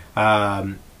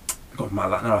 Got mad at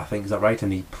that now, I think, is that right?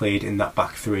 And he played in that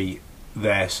back 3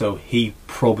 there, so he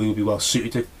probably would be well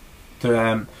suited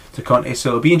to Conte. So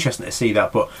it'll be interesting to see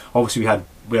that. But obviously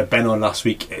we had Ben on last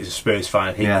week as a Spurs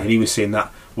fan, and he was saying that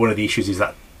one of the issues is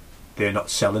that they're not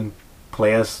selling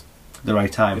players at the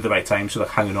right time. So they're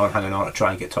hanging on to try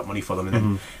and get top money for them,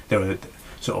 and then they're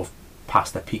sort of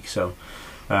past their peak. So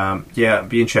it'd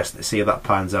be interesting to see how that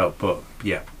pans out. But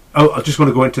yeah, I just want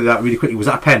to go into that really quickly. Was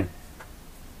that a pen,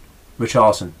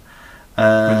 Richarlison? When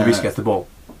Lloris gets the ball,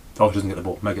 he doesn't get the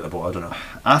ball. Might get the ball. I don't know.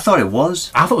 I thought it was.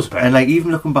 I thought it was a pen. And like,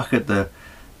 even looking back at the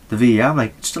VAR, I'm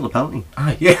like, it's still a penalty.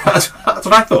 Yeah, that's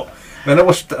what I thought. Then I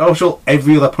watched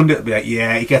every other pundit be like,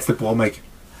 yeah, he gets the ball, Mike.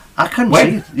 I couldn't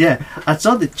see it. Yeah, I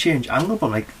saw the change angle, but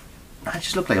like, that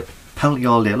just looked like a penalty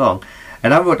all day long.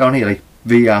 And I wrote down here like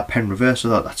VAR pen reverse. I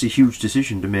thought that's a huge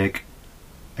decision to make,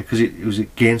 because it was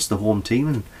against the home team,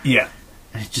 and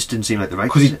it just didn't seem like the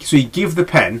right. So he gave the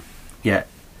pen. Yeah.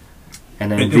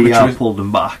 And then VAR pulled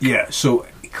them back. Yeah, so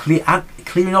clear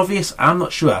and obvious, I'm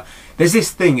not sure. There's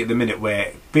this thing at the minute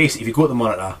where basically if you go to the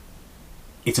monitor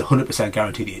it's 100%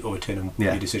 guaranteed that you'll overturn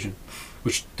Yeah. your decision,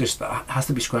 which just has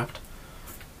to be scrapped.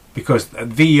 Because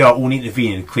VAR only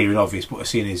intervening clear and obvious, but what we're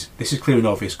saying is, this is clear and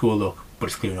obvious, go look, but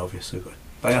it's clear and obvious, so good.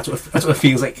 Like, that's what it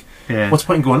feels like. Yeah. What's the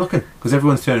point in going looking? Because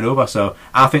everyone's turning over, so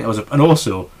I think it was... And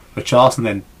also, Richarlison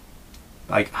then,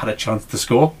 like, had a chance to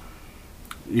score,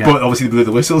 Yeah. but obviously they blew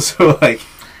the whistle, so, like...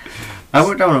 I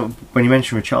wrote down, when you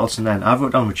mentioned Richarlison then, I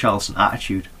wrote down Richarlison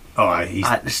attitude. Oh, he's...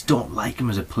 I just don't like him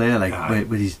as a player, like, Aye.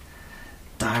 with his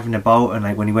diving about, and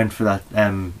like when he went for that,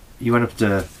 he went up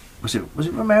to... Was it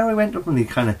Romero he went up and he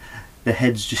kind of... The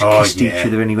heads just kissed each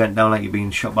other and he went down like he'd been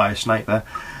shot by a sniper,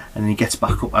 and then he gets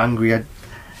back up angry.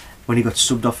 When he got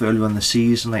subbed off earlier on the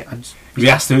season, like... We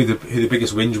asked who the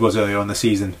biggest whinge was earlier on the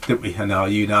season, didn't we? And are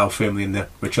you now firmly in the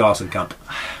Richarlison camp?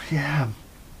 Yeah,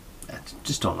 I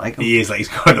just don't like him. He is, like, he's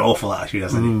got an awful attitude,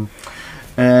 hasn't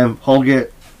he?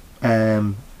 Holgate,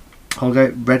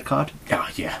 red card. Oh,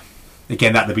 yeah.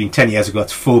 Again, that'd have been 10 years ago,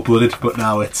 it's full-blooded, but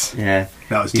now it's... Yeah.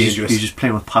 Now it's dangerous. He's just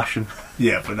playing with passion.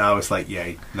 Yeah, but now it's like,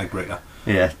 yeah, leg breaker.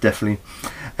 Yeah, definitely.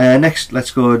 Next,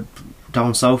 let's go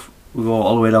down south. We'll go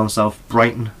all the way down south.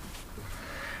 Brighton.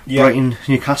 Yeah. Brighton,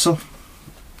 Newcastle.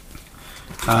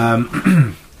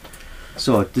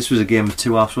 So, this was a game of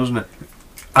 2 halves, wasn't it?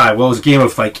 Well, it was a game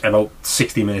of like about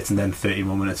 60 minutes and then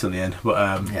 31 minutes in the end.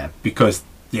 But because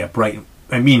Brighton,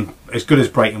 I mean, as good as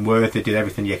Brighton were, they did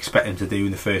everything you expect them to do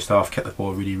in the first half, kept the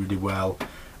ball really, really well.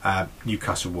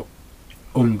 Newcastle were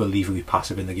unbelievably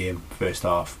passive in the game first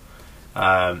half,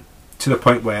 to the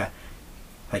point where,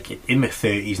 like, in my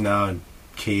 30s now and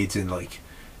kids and like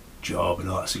job and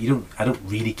all that, so I don't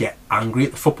really get angry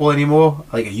at the football anymore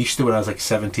like I used to when I was like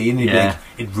 17.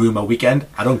 It'd ruin my weekend.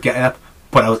 I don't get it,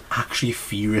 but I was actually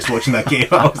furious watching that game.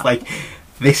 I was like,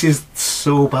 this is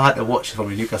so bad to watch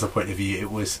from a Newcastle point of view.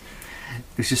 It was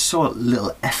just so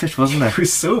little effort, wasn't it? It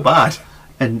was so bad.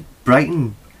 And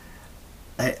Brighton,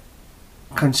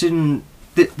 considering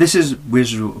this is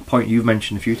a point you've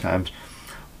mentioned a few times,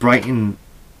 Brighton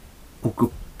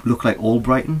look like old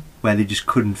Brighton, where they just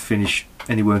couldn't finish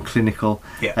and they weren't clinical.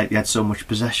 Yeah. Like, they had so much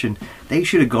possession. They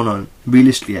should have gone on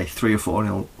realistically like 3 or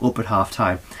 4-0 up at half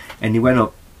time, and they went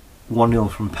up 1-0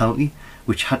 from penalty,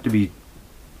 which had to be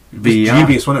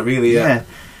dubious, wasn't it? Really, yeah.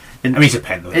 And I mean, it's a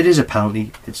penalty. It is a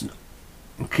penalty.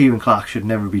 Kieran Clark should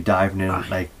never be diving in,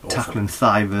 like awful. tackling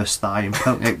thigh versus thigh and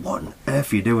penalty. Like, what on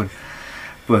earth are you doing?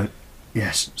 But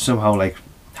yes, somehow, like,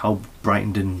 how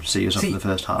Brighton didn't see us up in the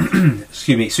first half.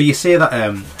 Excuse me. So you say that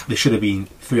there should have been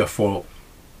 3 or 4,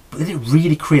 but they didn't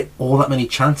really create all that many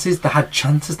chances. They had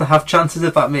chances to have chances.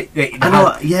 If that I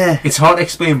know, yeah. It's hard to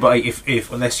explain, but like,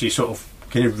 if unless you sort of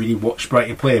kind of really watch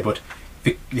Brighton play, but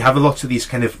you have a lot of these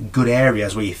kind of good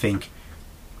areas where you think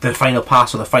the final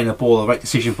pass or the final ball, the right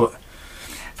decision, but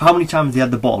for how many times they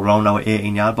had the ball around our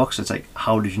 18-yard box, it's like,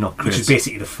 how did you not create? Which is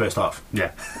basically the first half.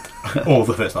 Yeah. All of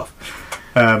the first half.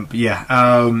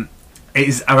 It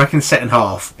is, I reckon, second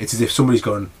half, it's as if somebody's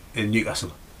gone in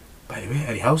Newcastle, by the way,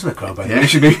 Eddie Howe's in the crowd, by the way,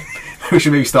 we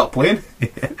should maybe start playing.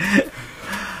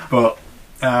 But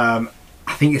I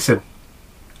think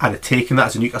I'd have taken that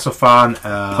as a Newcastle fan.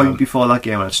 Point before that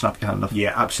game, I'd snap your hand off.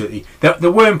 Yeah, absolutely.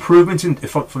 There were improvements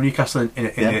from Newcastle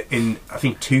in I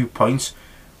think 2 points.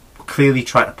 Clearly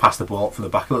tried to pass the ball from the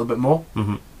back a little bit more.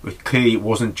 Mm-hmm. But clearly it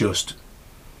wasn't just,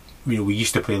 we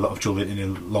used to play a lot of Joe Linton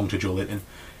and long to Joe Linton.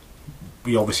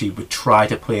 We obviously would try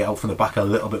to play it out from the back a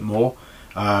little bit more.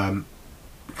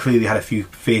 Clearly had a few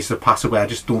phases of pass away. I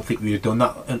just don't think we'd have done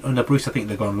that under Bruce. I think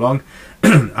they've gone long.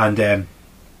 And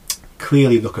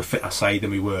clearly look a fitter side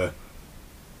than we were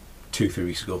 2-3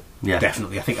 weeks ago. Yeah.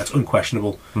 Definitely. I think that's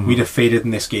unquestionable. Mm-hmm. We'd have faded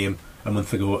in this game a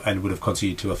month ago and would have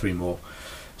conceded 2 or 3 more.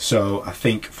 So I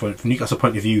think from Newcastle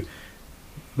point of view,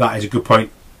 that is a good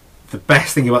point. The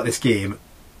best thing about this game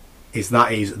is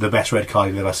that is the best red card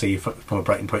you've ever seen from a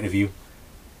Brighton point of view.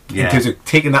 Yeah. In terms of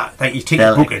taking that, like, you take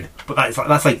a booking, but that's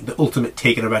like the ultimate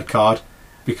taking a red card,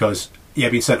 because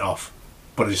being sent off,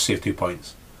 but I just saved 2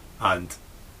 points, and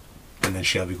then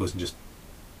Shelby goes and just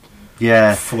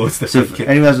floats the so free if kick.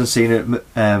 anyone hasn't seen it,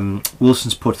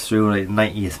 Wilson's put through like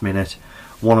 90th minute,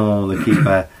 1-on-1 with the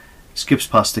keeper, skips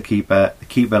past the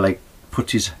keeper like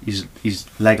puts his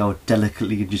leg out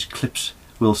delicately and just clips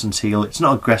Wilson's heel. It's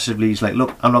not aggressively, he's like,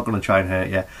 look, I'm not going to try and hurt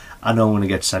you, I know I'm going to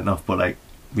get sent off, but like,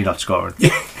 we're not scoring.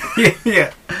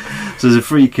 Yeah. So there's a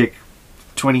free kick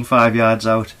 25 yards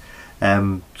out.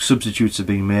 Substitutes are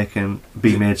being made.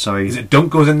 Is it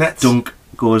Dunk goes in net? Dunk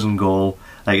goes in goal.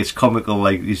 Like, it's comical.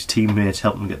 Like, his teammates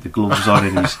help him get the gloves on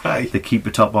and he's the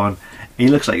keeper top on. He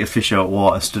looks like a fish out of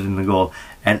water stood in the goal,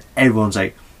 and everyone's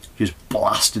like just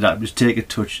blasted up. Just take a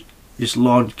touch, just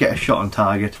launch, get a shot on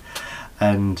target,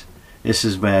 and This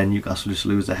is where Newcastle just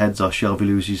lose their heads, or Shelby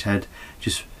loses his head,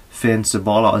 just feints the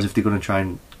ball out as if they're going to try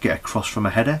and get across from a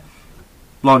header,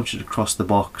 launches across the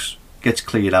box, gets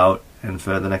cleared out, and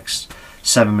for the next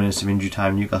 7 minutes of injury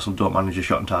time, Newcastle don't manage a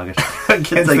shot on target.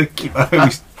 Against the keeper who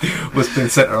was playing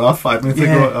centre off 5 minutes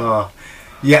ago. Oh.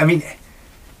 Yeah, I mean,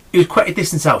 it was quite a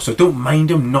distance out, so don't mind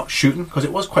him not shooting, because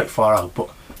it was quite far out, but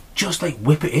just like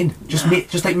whip it in. Just make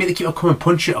the keeper come and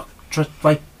punch it, or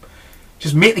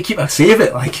just make the keeper save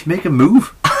it, like make him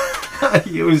move.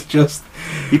 It was just,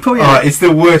 he probably it's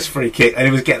the worst free kick, and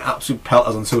he was getting absolute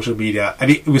pelters on social media, and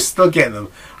he was still getting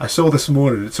them. I saw this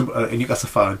morning a Newcastle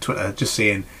fan on Twitter just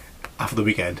saying, after the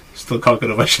weekend, still can't get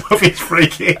over Shelby's free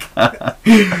kick.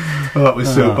 That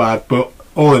was so bad, but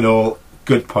all in all,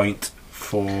 good point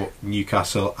for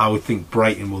Newcastle. I would think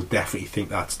Brighton will definitely think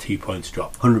that's 2 points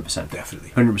drop. 100%.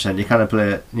 Definitely. 100%. You kind of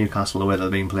play Newcastle the way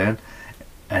they've been playing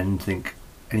and think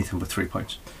anything but 3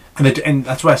 points. And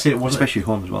that's why I said it wasn't... Especially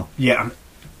home as well. Yeah,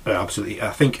 absolutely. I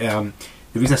think the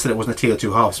reason I said it wasn't a tale of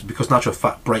two halves, because natural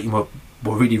fact, Brighton were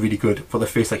really, really good for the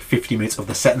first 50 minutes of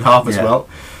the second half as well.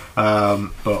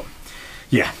 But,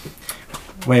 yeah.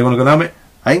 Where you want to go now, mate?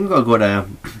 I think we've got to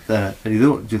go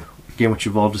to the game which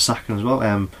involved a sacking as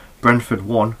well. Brentford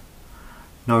 1,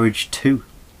 Norwich 2.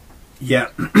 Yeah.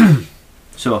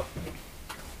 So,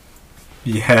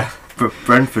 yeah.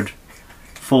 Brentford,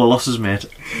 full of losses, mate.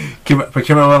 Came out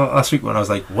last week when I was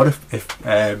like, what if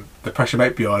the pressure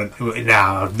might be on?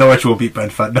 Nah, Norwich will beat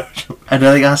Brentford. And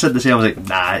I think I said the same. I was like,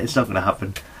 nah, it's not going to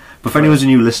happen. But for anyone's a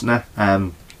new listener,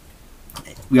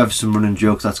 we have some running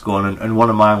jokes that's going on, and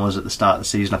one of mine was at the start of the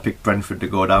season I picked Brentford to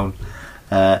go down.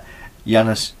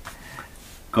 Giannis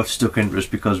got stuck into us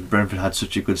because Brentford had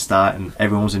such a good start and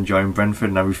everyone was enjoying Brentford,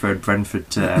 and I referred Brentford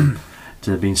to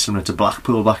being similar to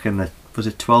Blackpool back in the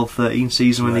 12-13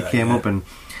 season when they came up, and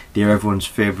they were everyone's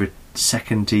favourite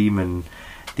second team, and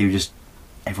they were just,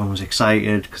 everyone was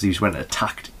excited because they just went and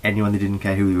attacked anyone. They didn't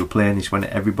care who they were playing, they just went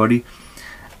at everybody,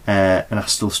 and I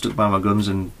still stuck by my guns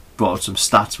and brought out some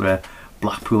stats where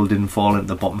Blackpool didn't fall into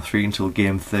the bottom 3 until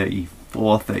game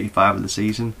 34-35 of the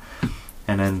season,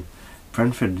 and then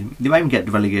Brentford, they might even get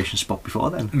the relegation spot before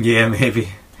then. Yeah, maybe.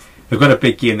 They've got a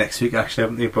big game next week actually,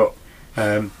 haven't they? But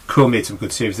Cole made some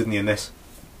good saves, didn't he, in this?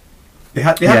 They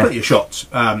had plenty of shots.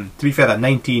 To be fair, they had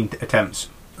 19 attempts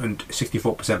and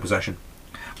 64% possession.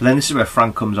 But then this is where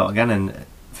Frank comes out again, and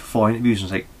for 4 interviews and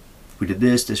is like, we did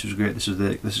this was great, this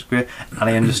is great, and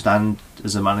I understand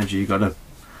as a manager you got to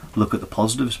look at the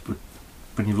positives, but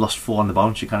when you've lost 4 on the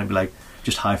bounce, you can't be like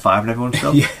just high-fiving everyone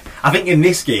still. Yeah, I think in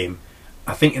this game,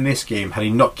 had he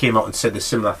not came out and said the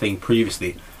similar thing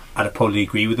previously, I'd have probably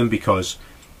agree with him, because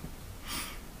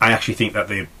I actually think that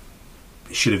they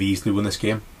should have easily won this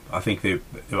game. I think they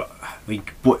were,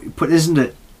 but isn't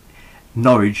it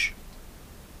Norwich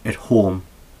at home?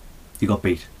 You got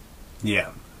beat. Yeah,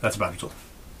 that's a bad result.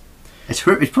 It's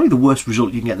probably the worst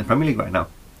result you can get in the Premier League right now.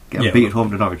 Getting beat at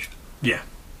home to Norwich. Yeah,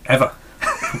 ever.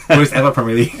 Worst ever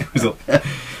Premier League result. Yeah,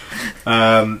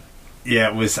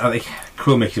 it was. I think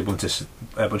Krul makes a bunch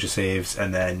of saves,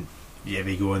 and then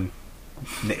they go and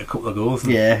nick a couple of goals.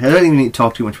 Yeah, I don't even need to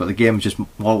talk too much about the game. It's just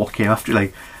more what came after.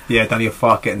 Like, yeah, Daniel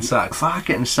Farke getting sacked. Farke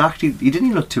getting sacked. He didn't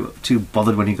even look too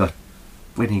bothered when he got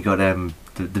the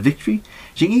victory.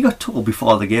 Do you think he got told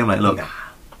before the game? Like, look,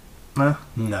 nah,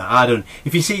 I don't.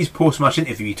 If you see his post-match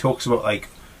interview, he talks about like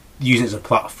using it as a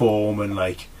platform, and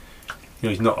like, you know,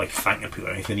 he's not like thanking people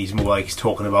or anything. He's more like he's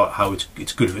talking about how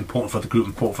it's good, important for the group,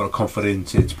 important for our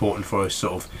confidence, it's important for us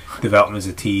sort of development as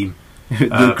a team.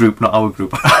 The group, not our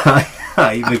group.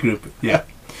 The group, yeah.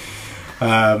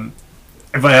 But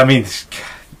I mean,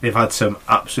 they've had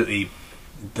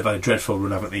a dreadful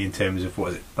run, haven't they? In terms of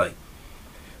what is it like?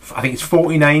 I think it's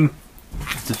 49.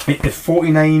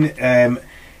 49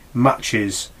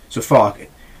 matches so far.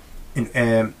 In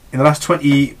the last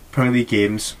 20 Premier League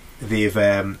games, they've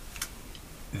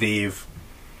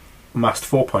amassed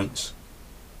 4 points,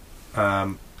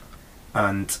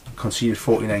 and conceded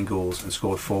 49 goals and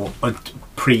scored 4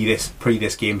 pre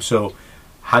this game. So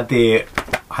had they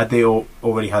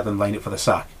already had them lined up for the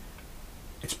sack,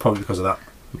 it's probably because of that.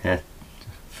 Yeah,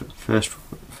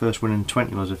 first win in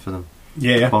 20 was it for them?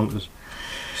 Yeah. Bonkers.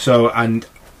 So, and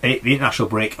the international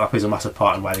break, that plays a massive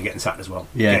part in why they're getting sacked as well.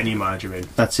 Yeah, get a new manager in.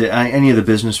 That's it. Any of the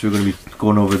business, we're going to be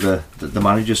going over the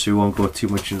managers, so we won't go too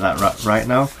much into that right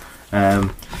now.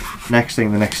 Next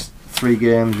thing, the next 3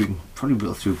 games we can probably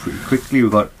go through pretty quickly.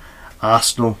 We've got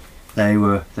Arsenal.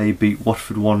 They beat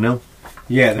Watford 1-0.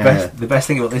 Yeah, the best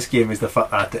thing about this game is the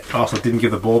fact that Arsenal didn't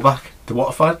give the ball back to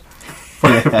Watford.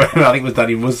 I think it was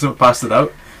Danny Muslim passed it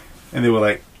out, and they were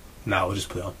like, now we'll just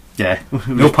put it on. Yeah.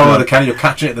 No power of the cannon, you're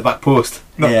catching it at the back post.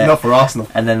 Not for Arsenal.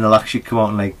 And then they'll actually come out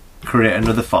and like create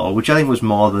another foul, which I think was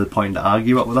more the point to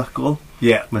argue about with that goal.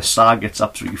 Yeah. Where Sarr gets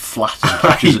absolutely flat and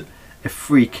catches it. A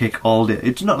free kick all day.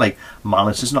 It's not like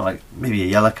malice, it's not like maybe a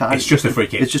yellow card. It's just a free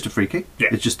kick. It's just a free kick. Yeah.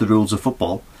 It's just the rules of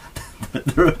football.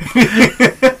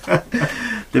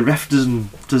 The ref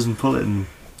doesn't pull it, and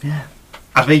yeah.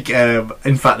 I think,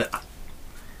 in fact,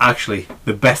 actually,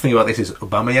 the best thing about this is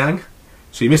Aubameyang.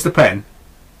 So he missed the pen,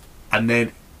 and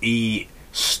then he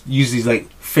used his like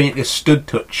faintest stud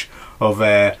touch of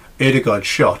Ødegaard's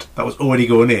shot that was already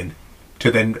going in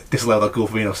to then disallow that goal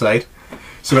for being offside.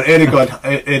 So when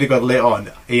Ødegaard later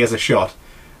on, he has a shot,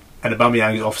 and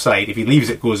Aubameyang is offside. If he leaves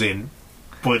it, it goes in,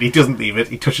 but he doesn't leave it.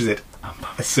 He touches it,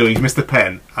 so he's missed the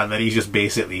pen, and then he's just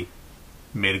basically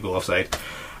made a goal offside.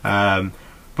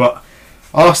 But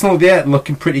Arsenal, yeah,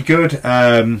 looking pretty good.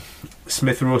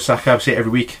 Smith Rowe, Saka, I say it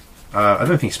every week. I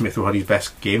don't think Smith Rowe had his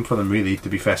best game for them, really. To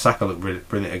be fair, Saka looked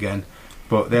brilliant again,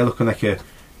 but they're looking like a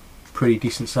pretty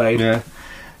decent side. Yeah.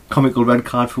 Comical red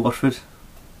card for Watford.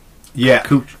 Yeah.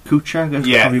 Kucha, I guess.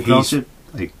 Yeah, How do you pronounce it?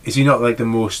 Like, is he not like the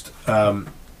most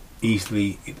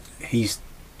easily? He's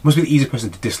must be the easiest person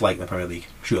to dislike in the Premier League,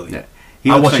 surely. Yeah.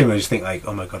 I watch him and I just think like,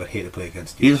 oh my god, I hate to play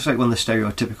against you. He looks like one of the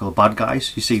stereotypical bad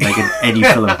guys you see like in any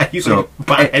film. He's like a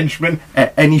bad henchman.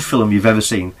 Any film you've ever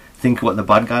seen, think of what the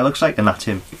bad guy looks like, and that's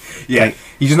him. Yeah, like,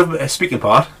 he's not a speaking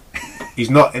part. He's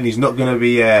not going to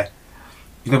be.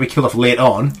 He's going to be killed off later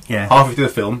on. Yeah. Halfway through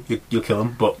the film, you'll kill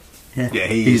him. But yeah,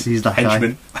 he's that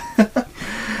henchman.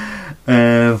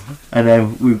 Guy. And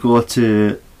then we go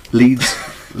to Leeds,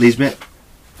 mate.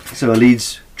 So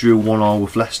Leeds drew 1-1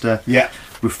 with Leicester. Yeah.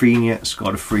 Rafinha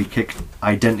scored a free kick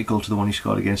identical to the one he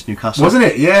scored against Newcastle. Wasn't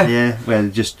it? Yeah. Yeah, where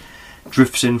it just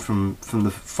drifts in from the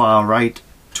far right,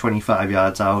 25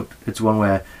 yards out. It's one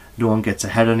where no one gets a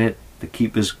head on it. The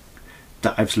keeper's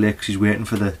dives late because he's waiting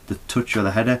for the touch or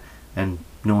the header, and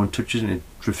no one touches it, and it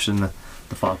drifts in the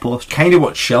far post. Kind of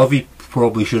what Shelby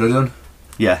probably should have done.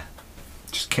 Yeah.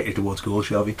 Just kick it towards goal,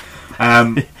 Shelby.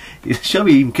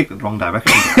 Shelby even kicked it the wrong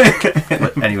direction.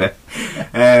 But anyway.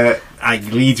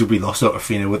 Leeds would be lost out of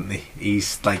Rafinha, wouldn't they?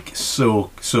 He's like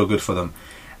so good for them.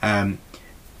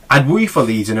 I'd worry for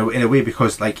Leeds in a way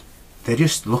because like they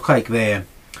just look like they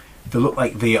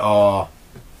are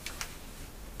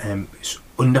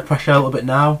under pressure a little bit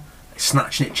now,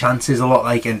 snatching at chances a lot,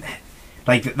 like and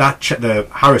like the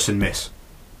Harrison miss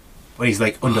when he's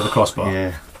like under the crossbar.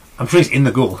 Yeah. I'm sure he's in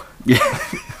the goal. Yeah.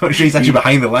 I'm sure he's actually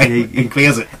behind the line and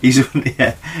clears it. He's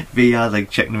VR like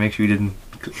checking to make sure he didn't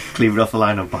cleave it off the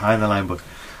line or behind the line, but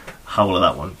howl at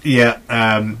that one. Yeah.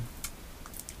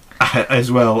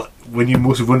 As well, when you're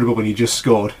most vulnerable when you just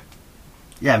scored.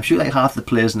 Yeah, I'm sure like half the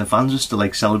players and the fans are still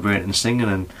like celebrating and singing,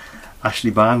 and Ashley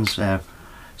Barnes,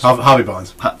 Harvey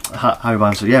Barnes. Harvy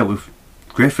Barnes. So yeah, with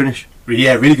great finish.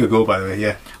 Yeah, really good goal by the way.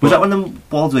 Yeah. Was that one of them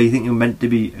balls where you think you were meant to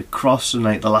be across and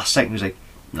like the last second was like,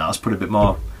 nah, let's put a bit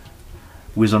more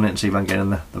whiz on it and see if I can get in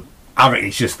there. I reckon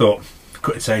he's just thought,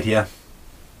 cut it side here,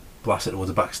 blast it towards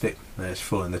the back stick, and it's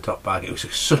full in the top bag. It was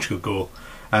such a good goal.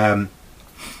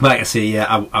 Like I say,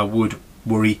 yeah, I would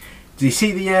worry. Did you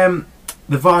see the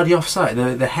Vardy offside,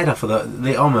 the header for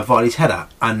the arm of Vardy's header,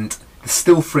 and the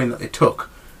still frame that they took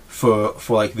for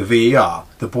like the VAR?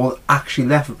 The ball actually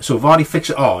left. So Vardy flicks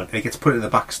it on, and it gets put in the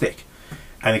back stick,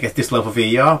 and it gets disallowed for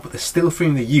VAR. But the still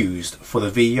frame they used for the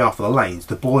VAR for the lines,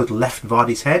 the ball had left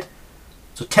Vardy's head.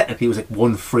 So technically, it was like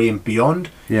one frame beyond.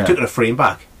 Yeah. Took it a frame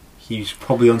back. He's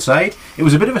probably onside. It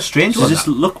was a bit of a strange one. Is this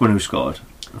Lookman who scored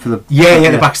for the?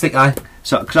 Yeah, the back stick guy.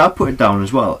 So because I put it down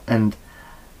as well, and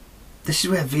this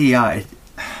is where VAR.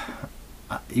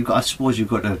 I suppose you've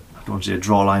got to. I don't want to say a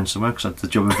draw line somewhere because that's the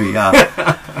job of VAR.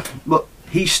 But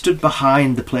he stood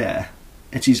behind the player.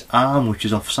 It's his arm which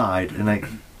is offside, and like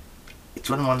it's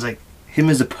one of the ones like him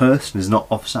as a person is not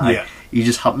offside. Yeah. He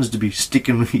just happens to be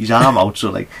sticking his arm out, so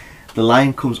like the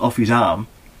line comes off his arm,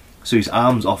 so his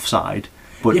arm's offside.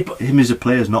 But, yeah, but him as a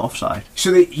player is not offside.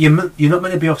 So you're not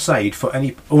meant to be offside for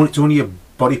any. It's only a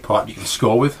body part you can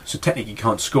score with. So technically, you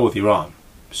can't score with your arm.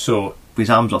 So But his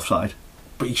arm's offside.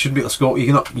 But you shouldn't be able to score.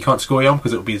 You can't score your arm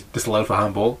because it would be disallowed for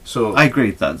handball. So I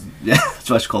agree. That's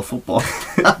why it's called football.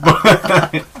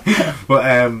 but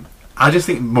I just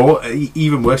think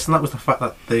even worse than that was the fact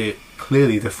that the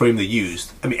frame they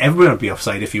used. I mean, everyone would be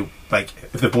offside if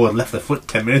the ball had left their foot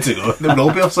 10 minutes ago. They would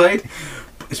all be offside.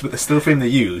 But it's with the still frame they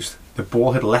used. The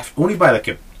ball had left only by like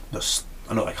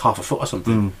half a foot or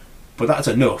something. But that's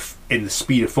enough in the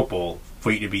speed of football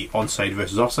for you to be onside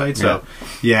versus offside. So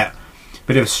yeah,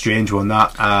 bit of a strange one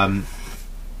that.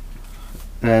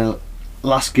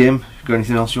 Last game, got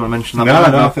anything else you want to mention? No,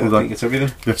 I think it's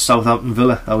everything. We got Southampton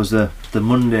Villa. That was the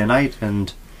Monday night,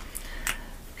 and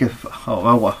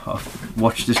I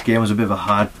watched this game. It was a bit of a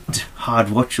hard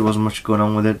watch. There wasn't much going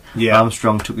on with it. Yeah.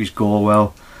 Armstrong took his goal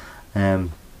well.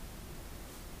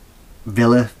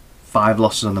 Villa 5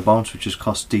 losses on the bounce, which has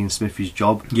cost Dean Smith his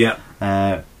job. Yeah.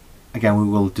 Again, we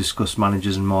will discuss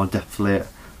managers in more depth later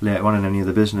on in any of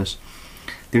the business.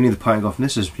 The only other point I got from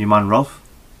this is your man Ralph.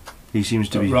 He seems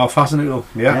to be Ralph Hasenhüttl.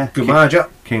 Yeah, good manager.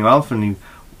 King Ralph, and he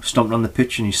stomped on the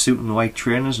pitch in his suit and white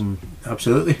trainers, and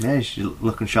absolutely, yeah, he's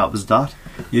looking sharp as that.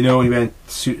 You know, when you wear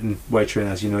suit and white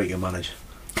trainers, you know you can manage.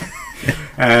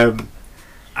 And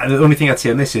the only thing I'd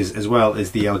say on this is as well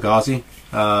is the El Ghazi.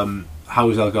 How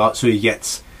is El Ghazi?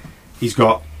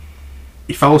 So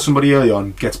he fouls somebody early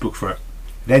on, gets booked for it,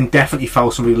 then definitely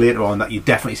fouls somebody later on that you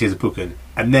definitely see as a booking,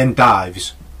 and then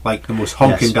dives like the most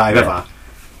honking dive ever.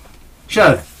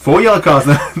 Sure, 4 yellow cards.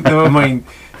 Never mind,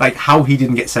 like how he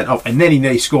didn't get sent off, and then he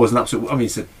nearly scores an absolute. I mean,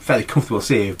 it's a fairly comfortable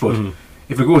save, but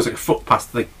if it goes like a foot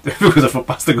past, if it goes a foot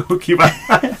past the goalkeeper,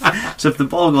 so if the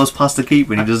ball goes past the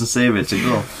keeper and he doesn't save it, it's a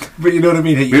goal. But you know what I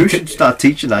mean. Maybe we should start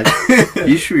teaching that.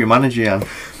 You should be a manager, Ian.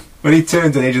 When he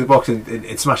turns on the edge of the box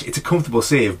and smash, it's a comfortable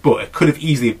save, but it could have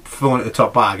easily fallen at the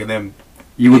top bag, and then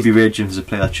you would be raging as a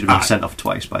player that should have been sent off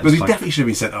twice by this point. He point. Definitely should have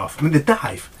been sent off. I mean, the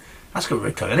dive, that's got a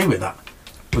red card anyway. That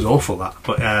was awful. That,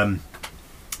 but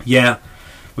yeah,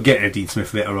 we'll get to Dean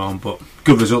Smith later on. But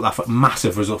good result. That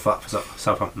massive result for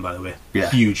Southampton, by the way.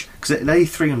 Yeah, huge. Because they're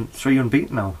three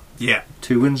unbeaten now. Yeah,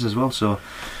 2 wins as well. So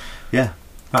yeah,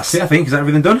 that's it. I think is that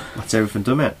everything done? That's everything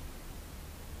done, mate.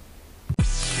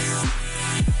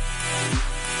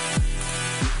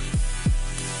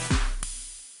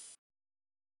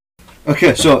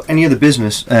 Okay, so any other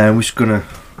business? We're just gonna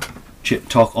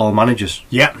talk all managers.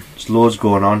 Yeah, there's loads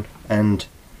going on, and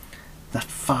that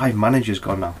 5 managers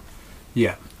gone now.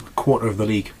 Yeah, quarter of the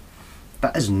league.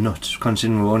 That is nuts.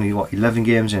 Considering we're only 11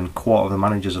 games in, quarter of the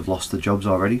managers have lost their jobs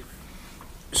already.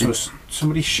 So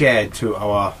somebody shared to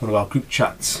one of our group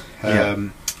chats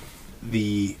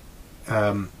the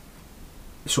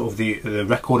sort of the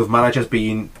record of managers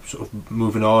being sort of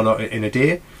moving on in a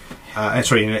day.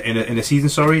 In a season,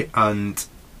 sorry, and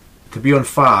to be on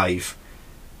 5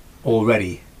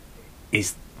 already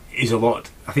is a lot.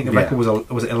 I think the record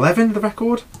was it 11? The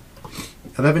record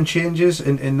 11 changes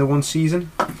in the one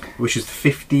season, which is the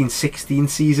 15-16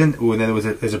 season. Oh, and then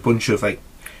there's a bunch of like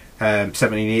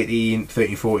 17-18,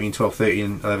 13-14,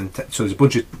 12-13, 11. So there's a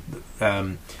bunch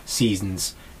of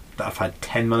seasons that have had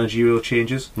 10 managerial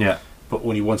changes. Yeah, but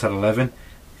only once had 11.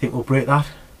 I think we'll break that.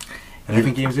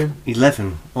 11 games in?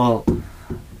 11. Well,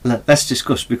 let's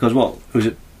discuss, because what was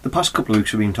it? The past couple of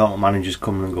weeks we've been talking about managers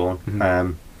coming and going,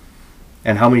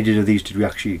 and how many of these did we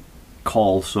actually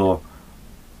call? So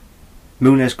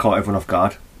Muniz caught everyone off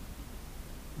guard.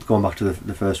 Going back to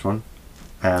the first one,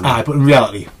 but in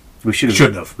reality, we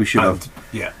shouldn't have. We should have.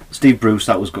 Yeah. Steve Bruce,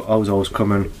 that was always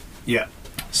coming. Yeah.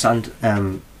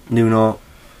 Nuno.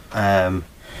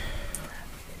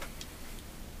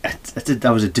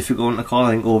 That was a difficult one to call.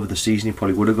 I think over the season he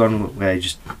probably would have gone, where he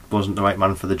just wasn't the right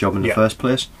man for the job in the first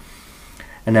place.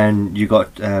 And then you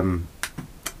got Daniel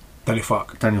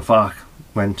Farke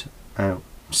went.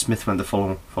 Smith went the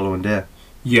following day.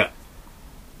 Yeah.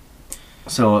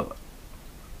 So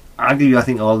arguably, I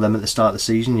think all of them at the start of the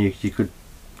season you could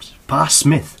pass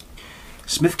Smith.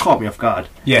 Smith caught me off guard.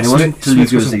 Yeah, and it wasn't until you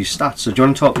give us these stats. So do you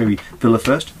want to talk maybe Villa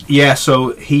first? Yeah.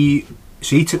 So he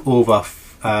took over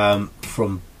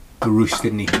from Bruce,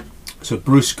 didn't he? So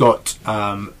Bruce got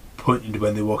appointed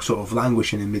when they were sort of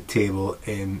languishing in mid-table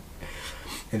in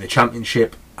the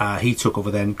Championship. He took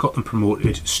over then, got them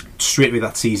promoted straight away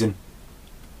that season.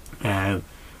 Got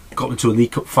them to a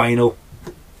League Cup final.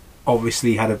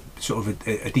 Obviously had a sort of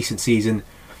a decent season.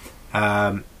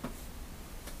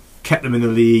 Kept them in the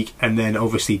league, and then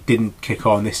obviously didn't kick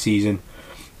on this season.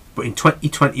 But in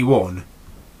 2021,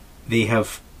 they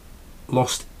have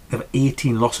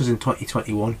 18 losses in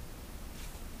 2021,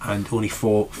 and only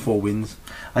four wins.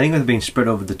 I think they've been spread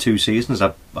over the 2 seasons.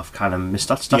 I've kind of missed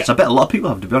that stats. I bet a lot of people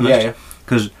have, to be honest.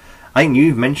 Because I think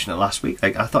you mentioned it last week.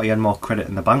 Like, I thought he had more credit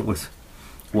in the bank with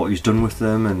what he's done with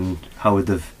them and how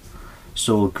they've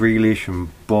sold Grealish and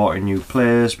bought in new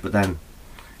players. But then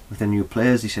with the new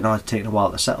players, he said, "Oh, it's taken a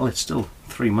while to settle." It's still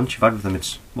 3 months you've had with them.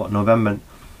 It's November,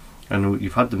 and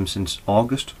you've had them since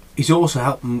August. He's also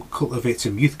helped them cultivate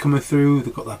some youth coming through.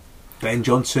 They've got that Ben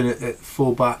Johnson at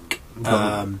full-back.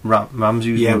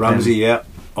 Ramsey. Yeah, Ramsey, yeah.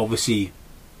 Obviously,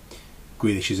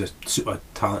 Grealish is a super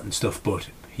talent and stuff, but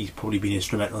he's probably been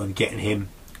instrumental in getting him.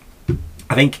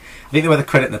 I think the way the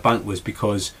credit in the bank was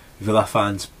because Villa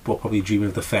fans were probably dreaming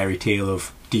of the fairy tale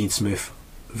of Dean Smith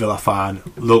Villa fan,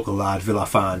 local lad, Villa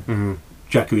fan,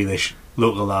 Jack Grealish,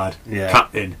 local lad,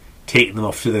 captain, taking them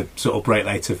off to the sort of bright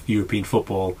lights of European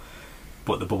football,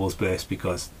 but the bubbles burst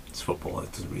because it's football.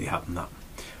 It doesn't really happen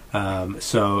that.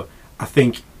 So I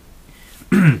think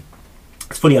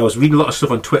it's funny. I was reading a lot of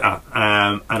stuff on Twitter,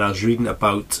 and I was reading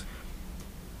about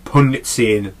pundits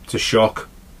saying to shock,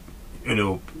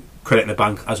 credit in the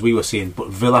bank, as we were saying, but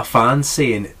Villa fans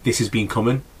saying this has been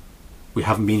coming. We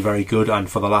haven't been very good, and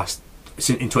for the last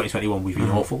in 2021 we've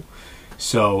been awful.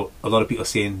 So a lot of people are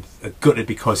saying gutted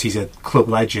because he's a club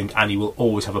legend and he will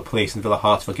always have a place in Villa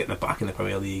hearts for getting it back in the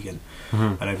Premier League and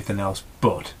everything else.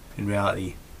 But in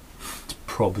reality, he's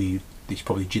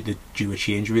probably due a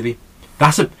change. Really,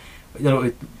 that's a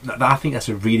I think that's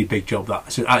a really big job.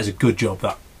 That is a good job.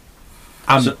 That.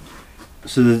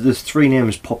 So there's three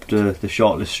names popped to the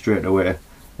shortlist straight away.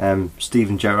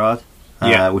 Steven Gerrard,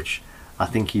 which I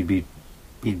think he'd be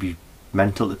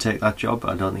mental to take that job.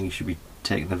 I don't think he should be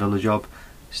taking the Villa job.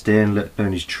 Stay and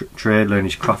learn his trade, learn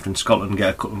his craft in Scotland, get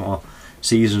a couple more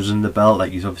seasons in the belt.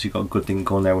 Like, he's obviously got a good thing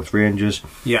going there with Rangers.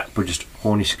 Yeah. But just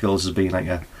hone his skills as being like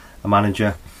a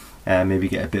manager. Maybe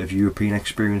get a bit of European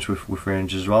experience with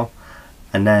Rangers as well.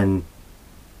 And then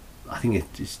I think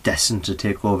it's destined to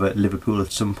take over Liverpool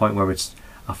at some point, where it's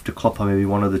after Klopp or maybe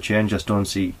one other change. I just don't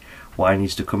see why he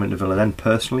needs to come into Villa then,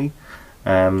 personally.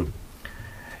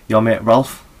 Your mate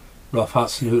Ralph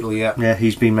Hasenhüttl, yeah,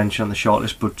 he's been mentioned on the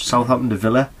shortlist, but Southampton to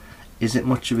Villa, is it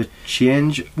much of a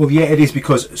change? Well, yeah, it is,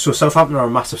 because Southampton are a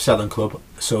massive selling club,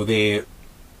 so they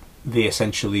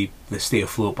essentially they stay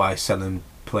afloat by selling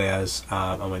players,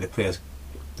 and when the players,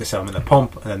 they sell them in the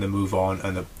pump and then they move on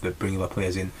and they bring other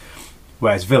players in.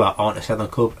 Whereas Villa aren't a selling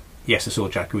club. Yes, they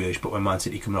sold Jack Grealish, but when Man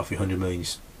City coming off 100 million,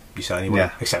 you sell anyway,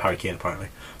 except Harry Kane apparently.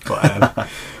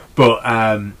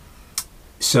 But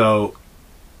so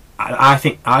I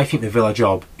think the Villa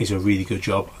job is a really good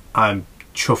job. I'm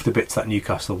chuffed a bit to that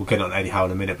Newcastle. We'll get on Eddie Howe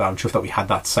in a minute, but I'm chuffed that we had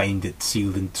that signed, it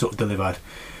sealed, and sort of delivered.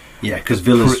 Yeah, because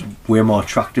Villa's way more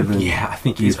attractive than I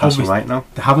think Newcastle right now.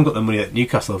 They haven't got the money that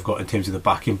Newcastle have got in terms of the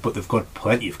backing, but they've got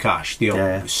plenty of cash. They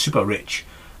are super rich,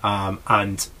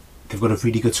 and they've got a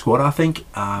really good squad, I think.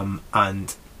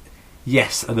 And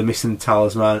yes, and they're missing the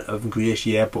talisman of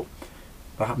Grealish, but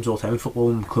that happens all the time in football,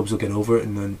 and clubs will get over it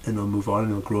and they'll move on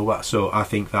and they'll grow that. So I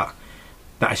think that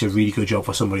is a really good job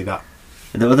for somebody that.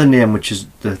 The other name, which is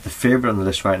the favourite on the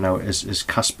list right now, is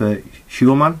Kasper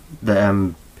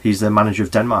Hjulmand. He's the manager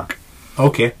of Denmark.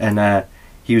 Okay. And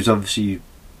he was obviously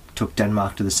took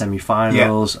Denmark to the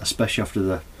semi-finals, especially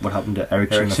after what happened to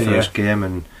Eriksen in the first game,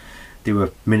 and they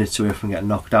were minutes away from getting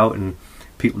knocked out, and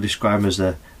people describe him as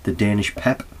the Danish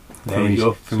Pep. There you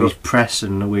go. From his press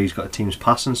and the way he's got the teams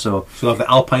passing. So have the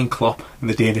Alpine Klopp and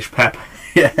the Danish Pep.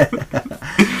 Yeah.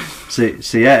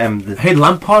 So yeah. I heard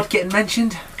Lampard getting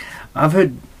mentioned. I've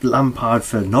heard Lampard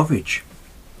for Norwich.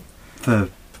 But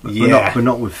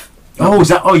not with. Is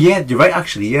that? Oh yeah, you're right.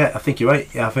 Actually, yeah, I think you're right.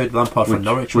 Yeah, I've heard Lampard for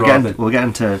Norwich. We'll get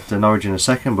into the Norwich in a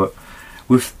second, but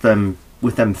with them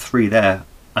three there,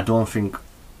 I don't think.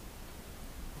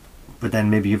 But then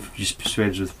maybe you've just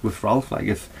persuaded with Ralph. Like,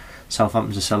 if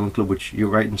Southampton's a selling club, which you're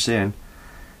right in saying,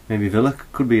 maybe Villa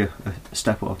could be a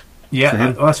step up.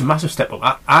 Yeah, that's a massive step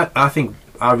up. I think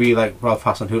I really like Ralph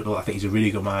Hasenhüttl. I think he's a really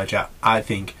good manager. I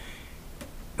think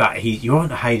that you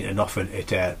aren't hiding enough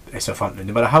at Southampton.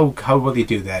 No matter how well you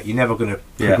do there, you're never going to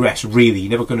progress. Really, you're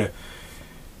never going to.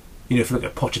 If you look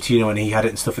at Pochettino and he had it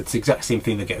and stuff, it's the exact same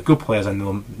thing. They get good players and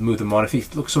they'll move them on. If you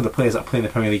look at some of the players that play in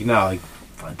the Premier League now, like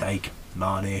Van Dijk,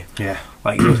 Mane,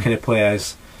 like those kind of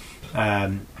players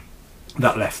that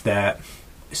left there.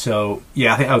 So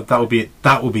yeah, I think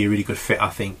that would be a really good fit. I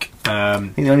think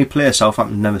the only player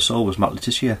Southampton never saw was Matt Le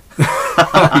Tissier.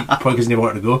 Probably because he never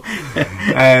wanted to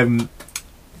go.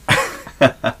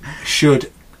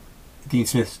 Should Dean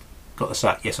Smith got the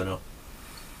sack? Yes or no?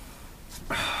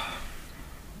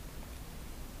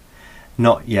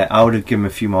 Not yet. I would have given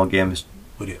him a few more games.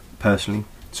 Would you? Personally.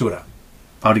 So would I.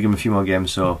 I would have given him a few more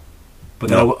games. So. But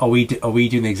no. Are we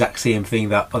doing the exact same thing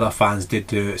that other fans did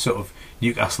to sort of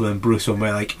Newcastle and Bruce, when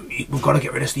we're like, we've got to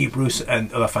get rid of Steve Bruce,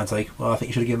 and other fans are like, well, I think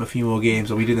you should have given him a few more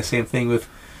games? Are we doing the same thing with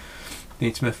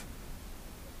Dean Smith?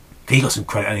 He got some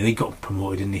credit, and he got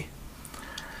promoted, didn't he?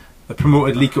 The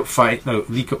promoted League Cup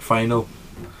final.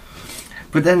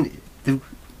 But then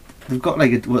they've got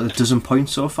like a dozen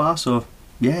points so far. So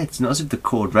yeah, it's not as if the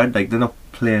code red. Like, they're not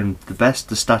playing the best.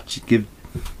 The stats you give,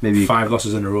 maybe 5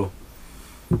 losses in a row.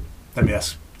 Let me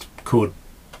ask, code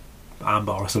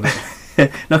amber or something.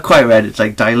 Not quite red, it's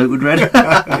like diluted red.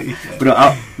 But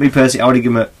no, me personally, I would have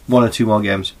given it 1 or 2 more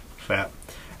games. Fair.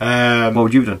 What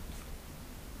would you have done?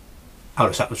 I would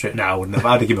have sacked him straight now. I wouldn't have.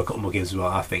 I'd have given him a couple more games as well,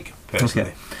 I think,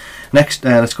 personally. Okay. Next,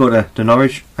 let's go to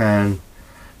Norwich. Daniel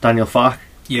Farke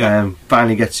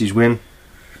finally gets his win.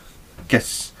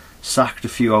 Gets sacked a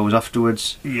few hours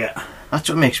afterwards. Yeah. That's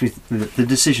what makes me... The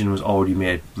decision was already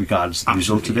made regardless of the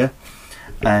result today.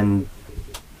 And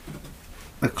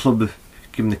the club have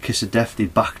given the kiss of death.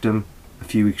 They'd backed him a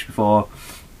few weeks before.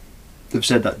 They've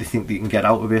said that they think they can get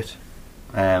out of it.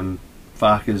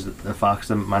 Farke's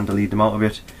the man to lead them out of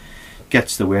it.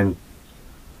 Gets the win.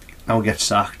 Now gets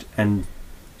sacked. And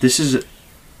this is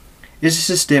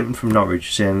a statement from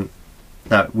Norwich saying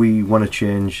that we want to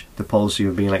change the policy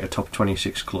of being like a top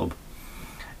 26 club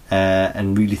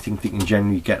and really think they can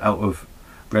genuinely get out of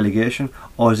relegation?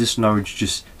 Or is this Norwich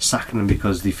just sacking them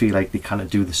because they feel like they cannot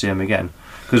do the same again?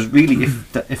 Because really,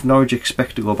 if Norwich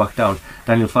expect to go back down,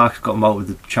 Daniel Farke's got them out of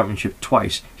the Championship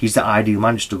twice. He's the ideal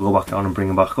man just to go back down and bring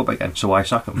him back up again. So why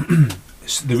sack him?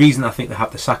 The reason I think they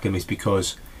have to sack him is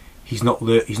because they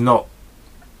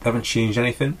haven't changed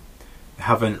anything. They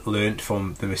haven't learnt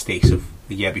from the mistakes of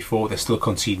the year before. They're still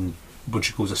conceding a bunch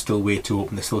of goals. Are still way too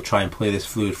open. They still try and play this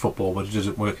fluid football, but it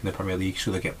doesn't work in the Premier League,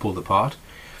 so they get pulled apart.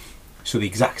 So the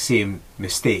exact same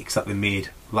mistakes that they made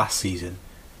last season,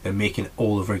 they're making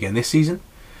all over again this season.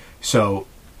 So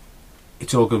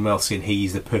it's all good and well saying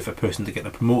he's the perfect person to get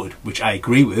them promoted, which I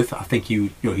agree with. I think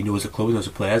he knows the club, he knows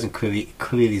the players, and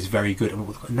clearly is very good. I mean,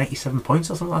 we got 97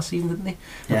 points or something last season, didn't he?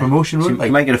 The promotion run. So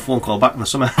he might get a phone call back in the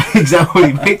summer. Exactly,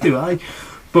 he might do.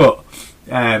 But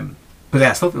I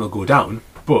still think they'll go down.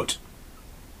 But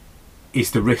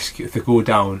it's the risk if they go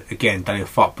down again. Daniel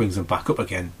Farke brings them back up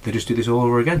again. They just do this all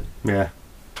over again. Yeah,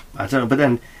 I don't know. But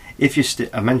then, if you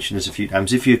I mentioned this a few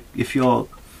times. If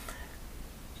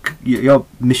your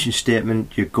mission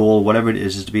statement, your goal, whatever it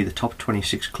is to be the top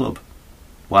 26 club,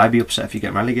 why be upset if you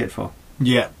get relegated for?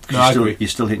 Yeah, I agree. You're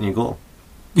still hitting your goal.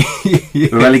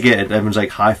 Yes. We're relegated, everyone's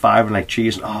like high five and like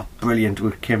cheers and oh brilliant,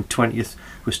 we came 20th,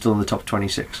 we're still in the top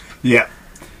 26. Yeah.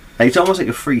 Like, it's almost like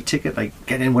a free ticket, like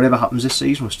get in whatever happens this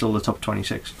season, we're still the top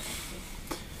 26.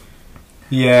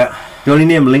 Yeah. The only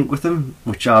name linked with them,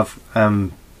 which I've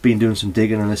been doing some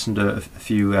digging and listened to a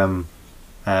few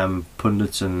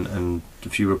pundits and a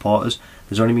few reporters,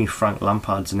 there's only been Frank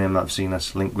Lampard's the name that I've seen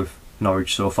that's linked with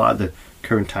Norwich so far at the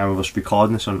current time of us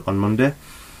recording this on Monday.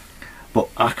 But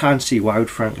I can't see why would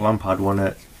Frank Lampard want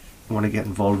to get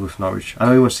involved with Norwich. I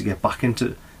know he wants to get back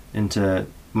into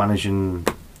managing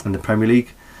in the Premier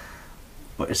League,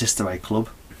 but is this the right club?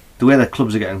 The way that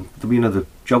clubs are getting, there'll be another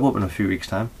job open in a few weeks'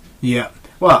 time. Yeah.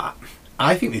 Well,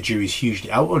 I think the jury's hugely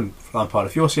out on Lampard.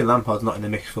 If you're saying Lampard's not in the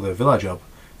mix for the Villa job,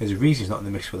 there's a reason he's not in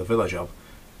the mix for the Villa job.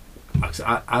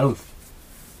 I don't.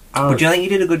 But do you think he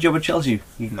did a good job at Chelsea?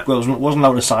 He wasn't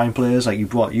allowed to sign players, like you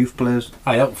brought youth players.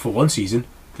 I helped for one season.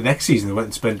 The next season they went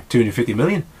and spent 250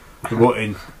 million. They brought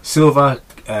in Silva,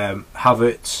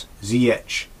 Havertz,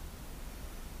 Ziyech,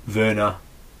 Werner,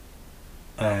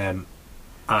 and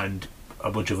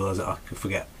a bunch of others that I could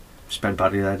forget. Spent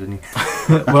badly there, didn't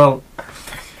he? Well,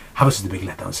 Havertz is the big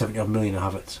letdown. 70 odd million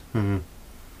of Havertz. Mm-hmm.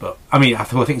 But I mean, I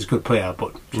think he's a good player.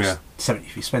 But yeah. 70,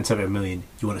 if you spend 70 million,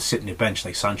 you want to sit on your bench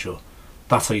like Sancho.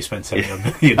 That's how you spend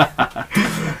 70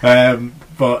 million.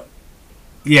 But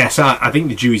yeah, so I think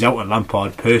the jury's out on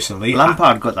Lampard personally.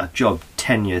 Lampard got that job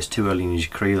 10 years too early in his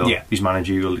career, though. Yeah. His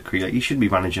managerial career. Like, he should be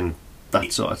managing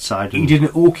that sort of side. He did an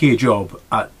okay job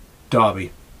at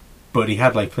Derby, but he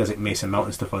had like players like Mason Mount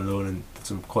and stuff on loan, and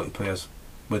some quality players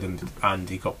with him, and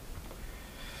he got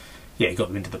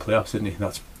them into the playoffs, didn't he?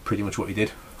 That's pretty much what he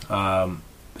did. And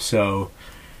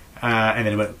then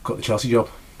he got the Chelsea job,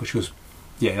 which was,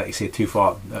 yeah, like you say, too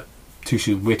far, too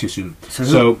soon, way too soon.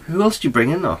 So who else do you bring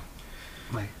in though?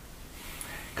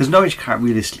 Because Norwich can't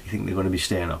realistically think they're going to be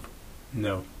staying up.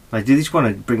 No. Like, do they just want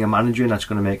to bring a manager in that's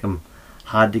going to make them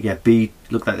hard to get beat?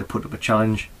 Look like they put up a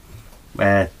challenge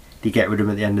where they get rid of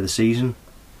him at the end of the season. You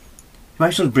might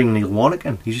as well bring Neil Warnock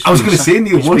in. I was going to say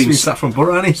Neil Warnock's been sacked from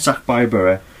Borough, hasn't he? Sacked by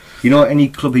Borough. You know, any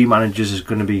club he manages is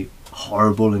going to be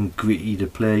horrible and gritty to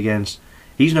play against.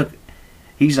 He's not.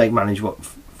 He's like managed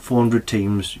 400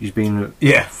 teams. He's been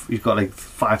He's got like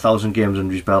 5,000 games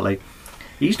under his belt. Like,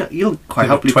 he's not. He'll quite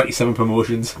happily 27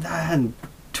 promotions and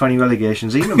 20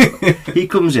 relegations. He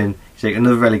comes in. He's like,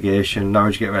 another relegation.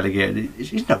 Norwich get relegated.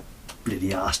 He's not bloody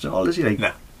arsed at all, is he? Like,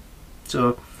 no.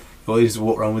 So. Well, he just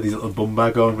walk around with his little bum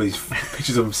bag on with his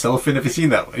pictures of himself in. Have you seen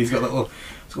that? He's got a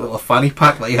little fanny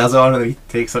pack that he has on, and then he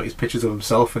takes out his pictures of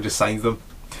himself and just signs them.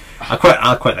 I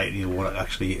quite like Neil Warnock,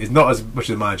 actually. It's not as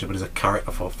much as a manager, but as a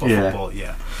character for football,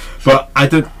 yeah. But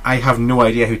I have no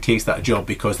idea who takes that job,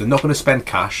 because they're not going to spend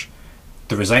cash.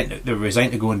 They're resigned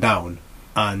to going down,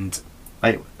 and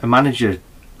like a manager,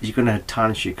 you're going to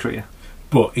tarnish your career.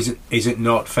 But is it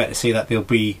not fair to say that they'll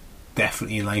be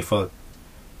definitely in line for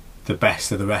the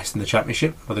best of the rest in the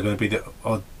Championship? Or they're going to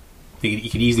be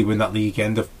you could easily win that league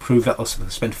again. They've proved that they'll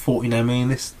spend 49 million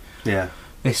this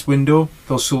window.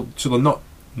 So they'll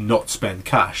not spend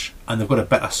cash, and they've got a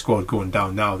better squad going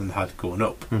down now than they had going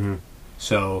up. Mm-hmm.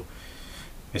 So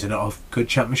is it not a good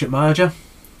Championship manager?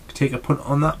 Could take a punt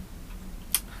on that.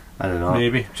 I don't know.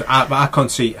 Maybe. So I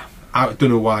can't see. I don't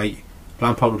know why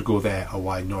Lampard would go there, or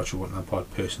why Norwich would want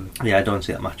Lampard personally. Yeah, I don't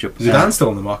see that matchup. Zidane's still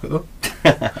on the market though.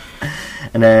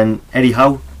 And then Eddie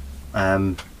Howe,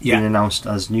 Yeah. being announced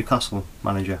as Newcastle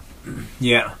manager.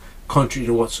 Yeah. Contrary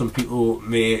to what some people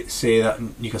may say, that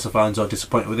Newcastle fans are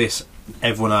disappointed with this,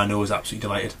 everyone I know is absolutely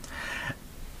delighted.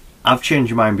 I've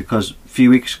changed my mind because a few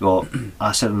weeks ago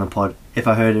I said on the pod, if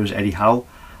I heard it was Eddie Howe,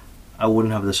 I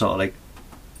wouldn't have the sort of like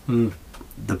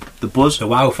the buzz, The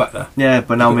wow factor. yeah.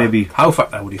 But now maybe How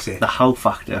factor would you say? the Howe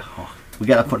factor. Oh, we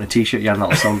get that put in a t-shirt, yeah, and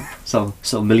that'll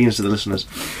sell millions to the listeners.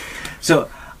 So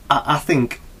I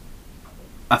think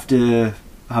after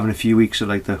having a few weeks of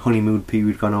like the honeymoon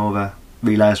period gone over,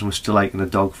 realising we're still like in a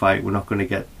dogfight, we're not going to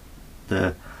get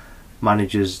the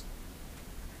managers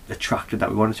attracted that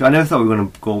we wanted to. I never thought we were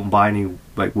going to go and buy any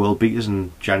like world beaters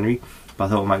in January, but I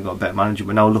thought we might have got a better manager.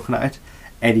 But now looking at it,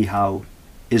 Eddie Howe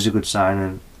is a good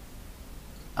signing,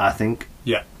 I think.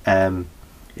 Yeah. And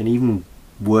even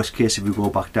worst case, if we go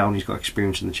back down, he's got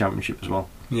experience in the Championship as well.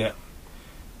 Yeah.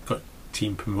 Got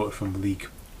team promoted from the league.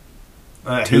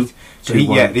 They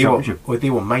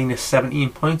were minus 17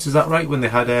 points. Is that right? When they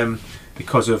had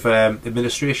because of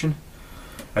administration,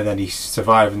 and then he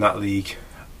survived in that league,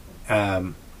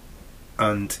 and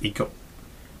he got,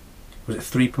 was it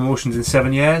 3 promotions in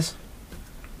 7 years?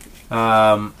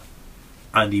 And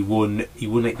he won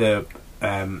like the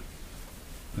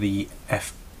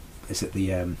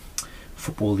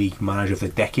Football League Manager of the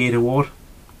Decade award.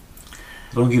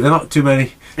 They're not too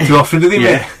often, do they?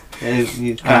 Yeah.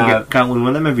 You can't win one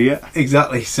of them every year.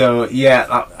 Exactly. So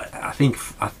yeah, I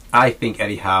think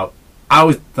Eddie Howe. I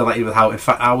was delighted with Howe. In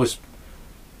fact, I was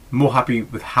more happy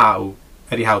with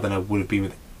Eddie Howe than I would have been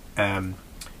with Unai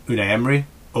Emery.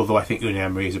 Although I think Unai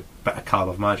Emery is a better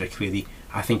calibre of manager. Clearly,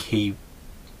 I think he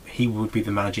would be the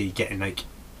manager you get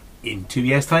in 2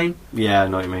 years' time. Yeah, I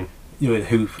know what you mean. You know,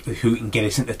 who can get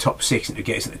us into the top 6 and to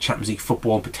get us into Champions League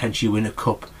football and potentially win a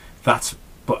cup. But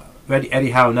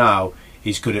Eddie Howe now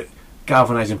is good at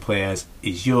galvanising players.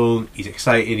 He's young, he's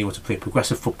exciting, he wants to play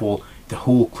progressive football. The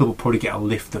whole club will probably get a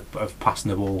lift of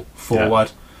passing the ball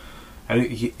forward. Yeah.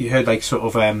 And you heard like sort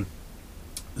of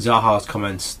Zaha's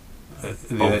comments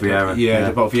about Vieira.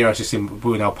 About Vieira, just saying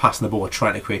we're now passing the ball,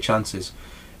 trying to create chances.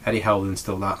 Eddie Howe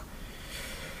instilled that.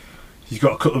 He's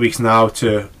got a couple of weeks now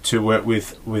to work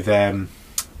with the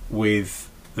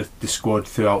squad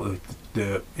throughout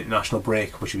the international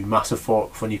break, which would be massive for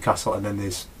Newcastle. And then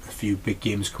there's a few big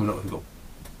games coming up. We've got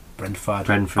Brentford,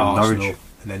 Arsenal, Norwich,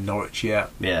 and then Norwich. Yeah.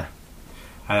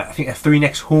 I think the 3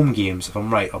 next home games, if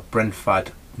I'm right, are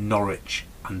Brentford, Norwich,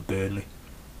 and Burnley.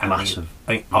 And massive. I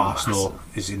think Arsenal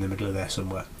is in the middle of there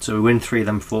somewhere. So we win 3 of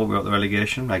them 4, we're out the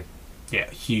relegation. Yeah,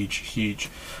 huge.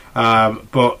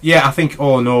 But yeah, I think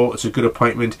all in all, it's a good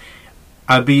appointment.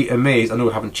 I'd be amazed. I know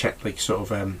we haven't checked like sort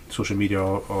of social media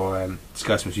or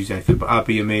Sky Sports News or anything, but I'd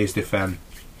be amazed if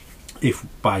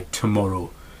by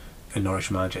tomorrow a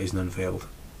Norwich manager isn't unveiled,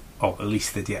 or at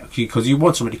least because you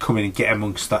want somebody to come in and get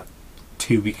amongst that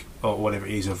 2 week or whatever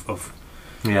it is of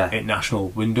international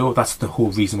window. That's the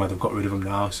whole reason why they've got rid of him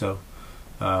now. So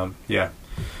yeah,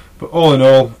 but all in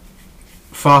all,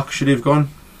 Farke should have gone.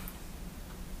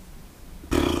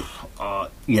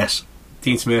 Yes.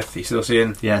 Dean Smith, you still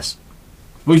saying yes?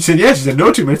 Well, you said yes. You said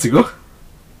no 2 minutes ago.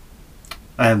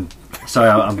 Sorry,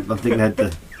 I'm thinking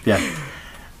that. Yeah,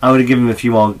 I would have given him a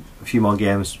few more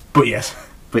games. But yes.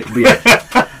 But yeah,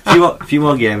 a few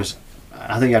more games.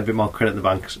 I think I had a bit more credit in the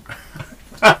banks.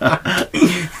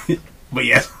 But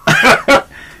yes.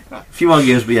 A few more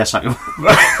games, but yes, sack him.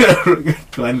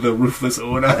 Glenn, the ruthless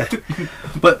owner.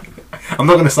 But I'm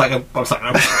not going to sack him. I'm sacking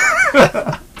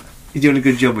him. You're doing a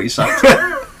good job, but you're sacked.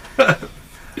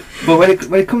 But when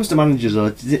it comes to managers, though,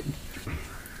 do you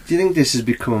think this is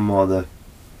becoming more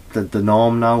the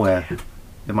norm now, where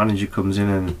the manager comes in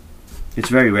and it's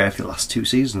very rare for the last 2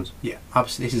 seasons? Yeah,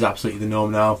 this is absolutely the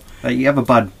norm now. You have a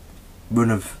bad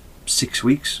run of 6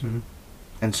 weeks,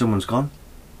 and someone's gone.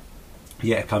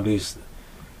 Yeah, it can be as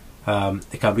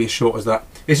short as that.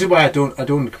 This is why I don't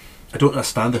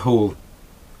understand the whole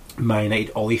Man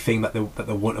United Ole thing, that they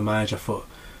want a manager for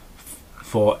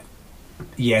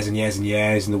years and years and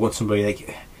years, and they want somebody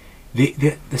like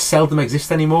they seldom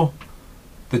exist anymore.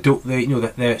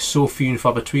 they're so few and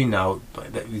far between now.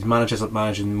 Like, these managers are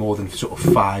managing more than sort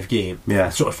of 5 games,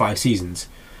 sort of 5 seasons.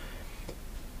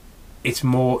 It's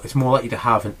more likely to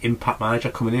have an impact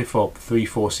manager coming in for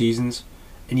 3-4 seasons,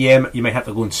 and yeah, you may have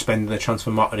to go and spend in the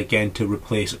transfer market again to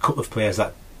replace a couple of players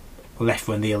that left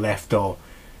when they left, or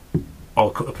a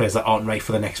couple of players that aren't right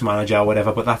for the next manager or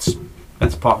whatever. But that's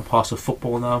part and parcel of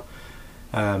football now.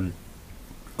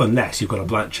 Unless you've got a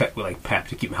blank check with like Pep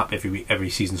to keep him happy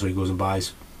every season, so he goes and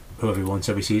buys whoever he wants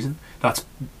every season. That's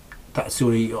the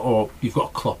only. Or you've got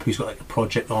a Klopp who's got like a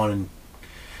project on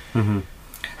and.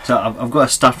 So I've got a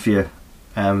stat for you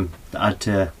to add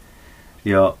to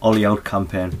your Ole Out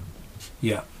campaign.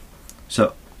 Yeah.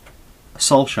 So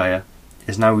Solskjaer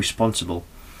is now responsible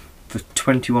for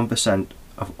 21%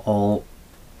 of all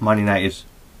Man United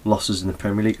losses in the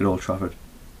Premier League at Old Trafford.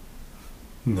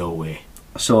 No way.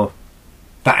 So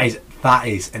that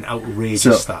is an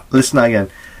outrageous stat. Listen to that again.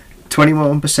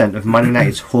 21% of Man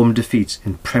United's home defeats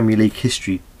in Premier League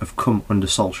history have come under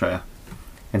Solskjaer,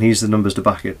 and here's the numbers to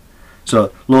back it.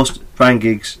 So, lost Ryan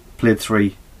Giggs, played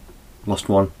 3, lost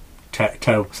 1.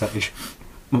 Terrible percentage.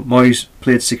 Moyes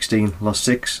played 16, lost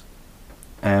 6.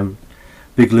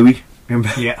 Big Louis,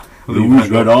 remember? Yeah. Louis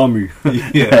Red Army.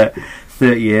 Yeah.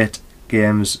 38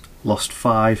 games, lost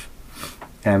 5.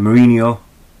 Mourinho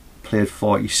played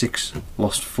 46,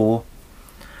 lost 4.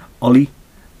 Ole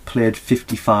played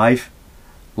 55,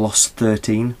 lost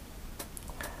 13.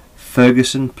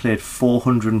 Ferguson played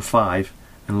 405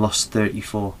 and lost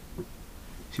 34.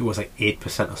 It was like 8%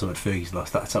 or something Fergie's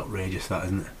lost. That's outrageous, that,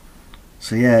 isn't it?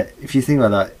 So yeah, if you think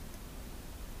about that,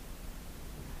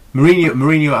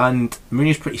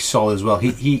 Mourinho's pretty solid as well.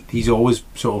 He's always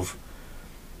sort of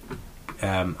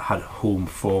had home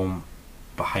form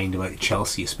behind him, like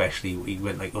Chelsea especially. He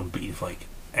went like unbeaten for like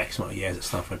X amount of years at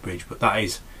Stamford Bridge. But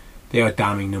they are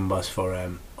damning numbers for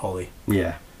Ole.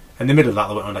 Yeah. In the middle of that,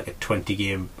 they went on like a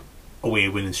 20-game away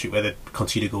winning streak where they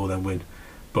concede a goal then win.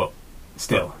 But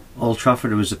still. Old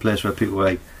Trafford was a place where people were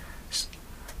like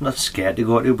not scared to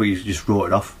go to, but you just wrote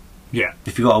it off. Yeah.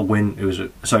 If you got a win,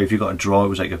 if you got a draw, it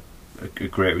was like a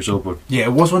great result. But yeah,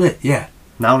 it was, wasn't it? Yeah.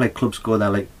 Now like clubs go there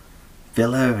like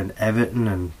Villa and Everton,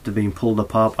 and they're being pulled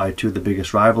apart by 2 of the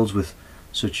biggest rivals with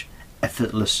such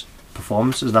effortless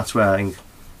performances. And that's where I think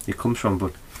it comes from.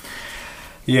 But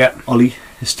yeah, Ole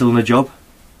is still in a job,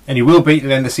 and he will be at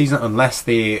the end of the season unless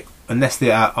they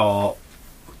are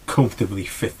comfortably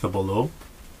 5th or below.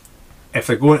 If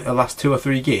they're going to the last 2 or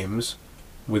 3 games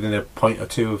within a point or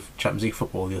 2 of Champions League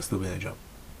football, they'll still be in a job.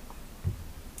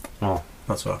 Oh,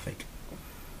 that's what I think.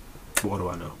 But what do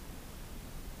I know?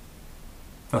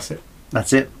 That's it.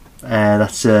 That's it.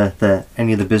 That's the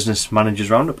Any of the Business Managers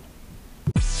Roundup.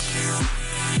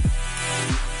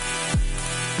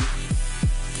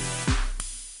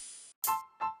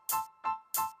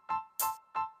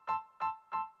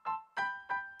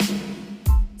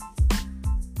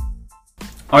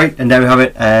 Alright, and there we have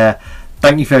it.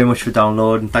 Thank you very much for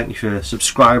downloading. Thank you for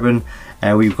subscribing.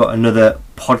 We've got another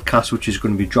podcast which is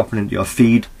going to be dropping into your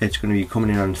feed. It's going to be coming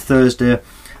in on Thursday.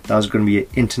 That's going to be an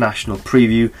international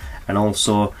preview, and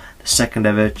also the second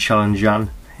ever Challenge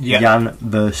Jan. Yeah. Jan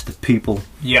versus the people.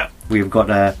 Yeah. We've got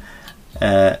a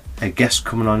guest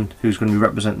coming on who's going to be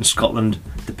representing Scotland,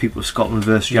 the people of Scotland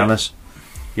versus Giannis.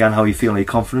 Jan, how are you feeling? Are you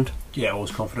confident? Yeah,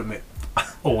 always confident, mate.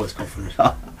 Always confident.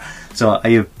 So, are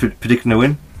you predicting a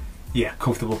win? Yeah,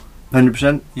 comfortable.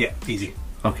 100%? Yeah, easy.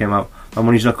 Okay, my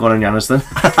money's not going on Giannis then.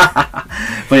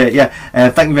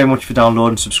 But thank you very much for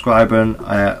downloading, subscribing.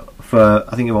 For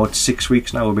I think about 6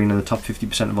 weeks now, we've been in the top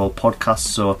 50% of all podcasts.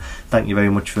 So thank you very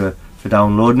much for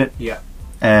downloading it. Yeah.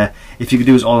 If you could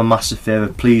do us all a massive favour,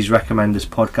 please recommend this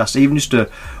podcast, even just to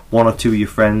 1 or 2 of your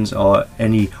friends or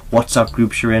any WhatsApp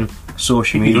groups you're in,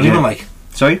 social media. You don't even like.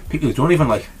 Sorry? People you don't even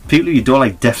like. People you don't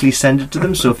like, definitely send it to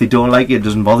them. So if they don't like it, it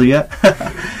doesn't bother you.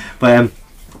 But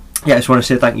I just want to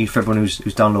say thank you for everyone who's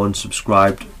downloaded and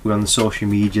subscribed. We're on the social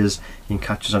medias. You can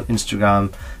catch us on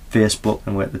Instagram, Facebook,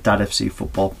 and we're at the Dad FC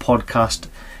Football Podcast.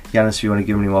 Giannis, if you want to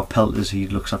give him any more pelters, he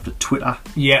looks after Twitter.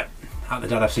 Yeah, at the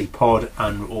Dad FC Pod,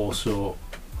 and also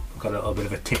got a little bit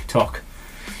of a TikTok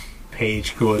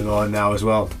page going on now as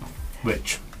well,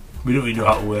 which we don't really know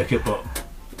how to work it, but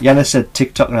Giannis said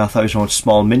TikTok, and I thought it was on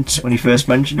Small Mints when he first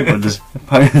mentioned it,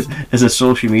 but there's a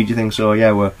social media thing. So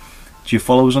yeah, do you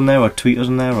follow us on there or tweet us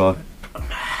on there or?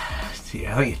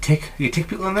 Yeah, I think you tick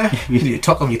people on there. You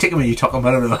tick them and you talk them.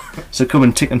 I don't know. So come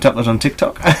and tick and talk us on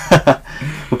TikTok. But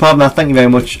apart from that, thank you very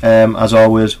much. As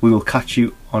always, we will catch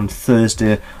you on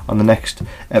Thursday on the next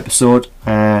episode.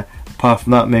 Apart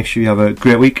from that, make sure you have a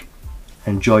great week,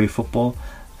 enjoy your football,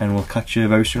 and we'll catch you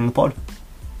very soon on the pod.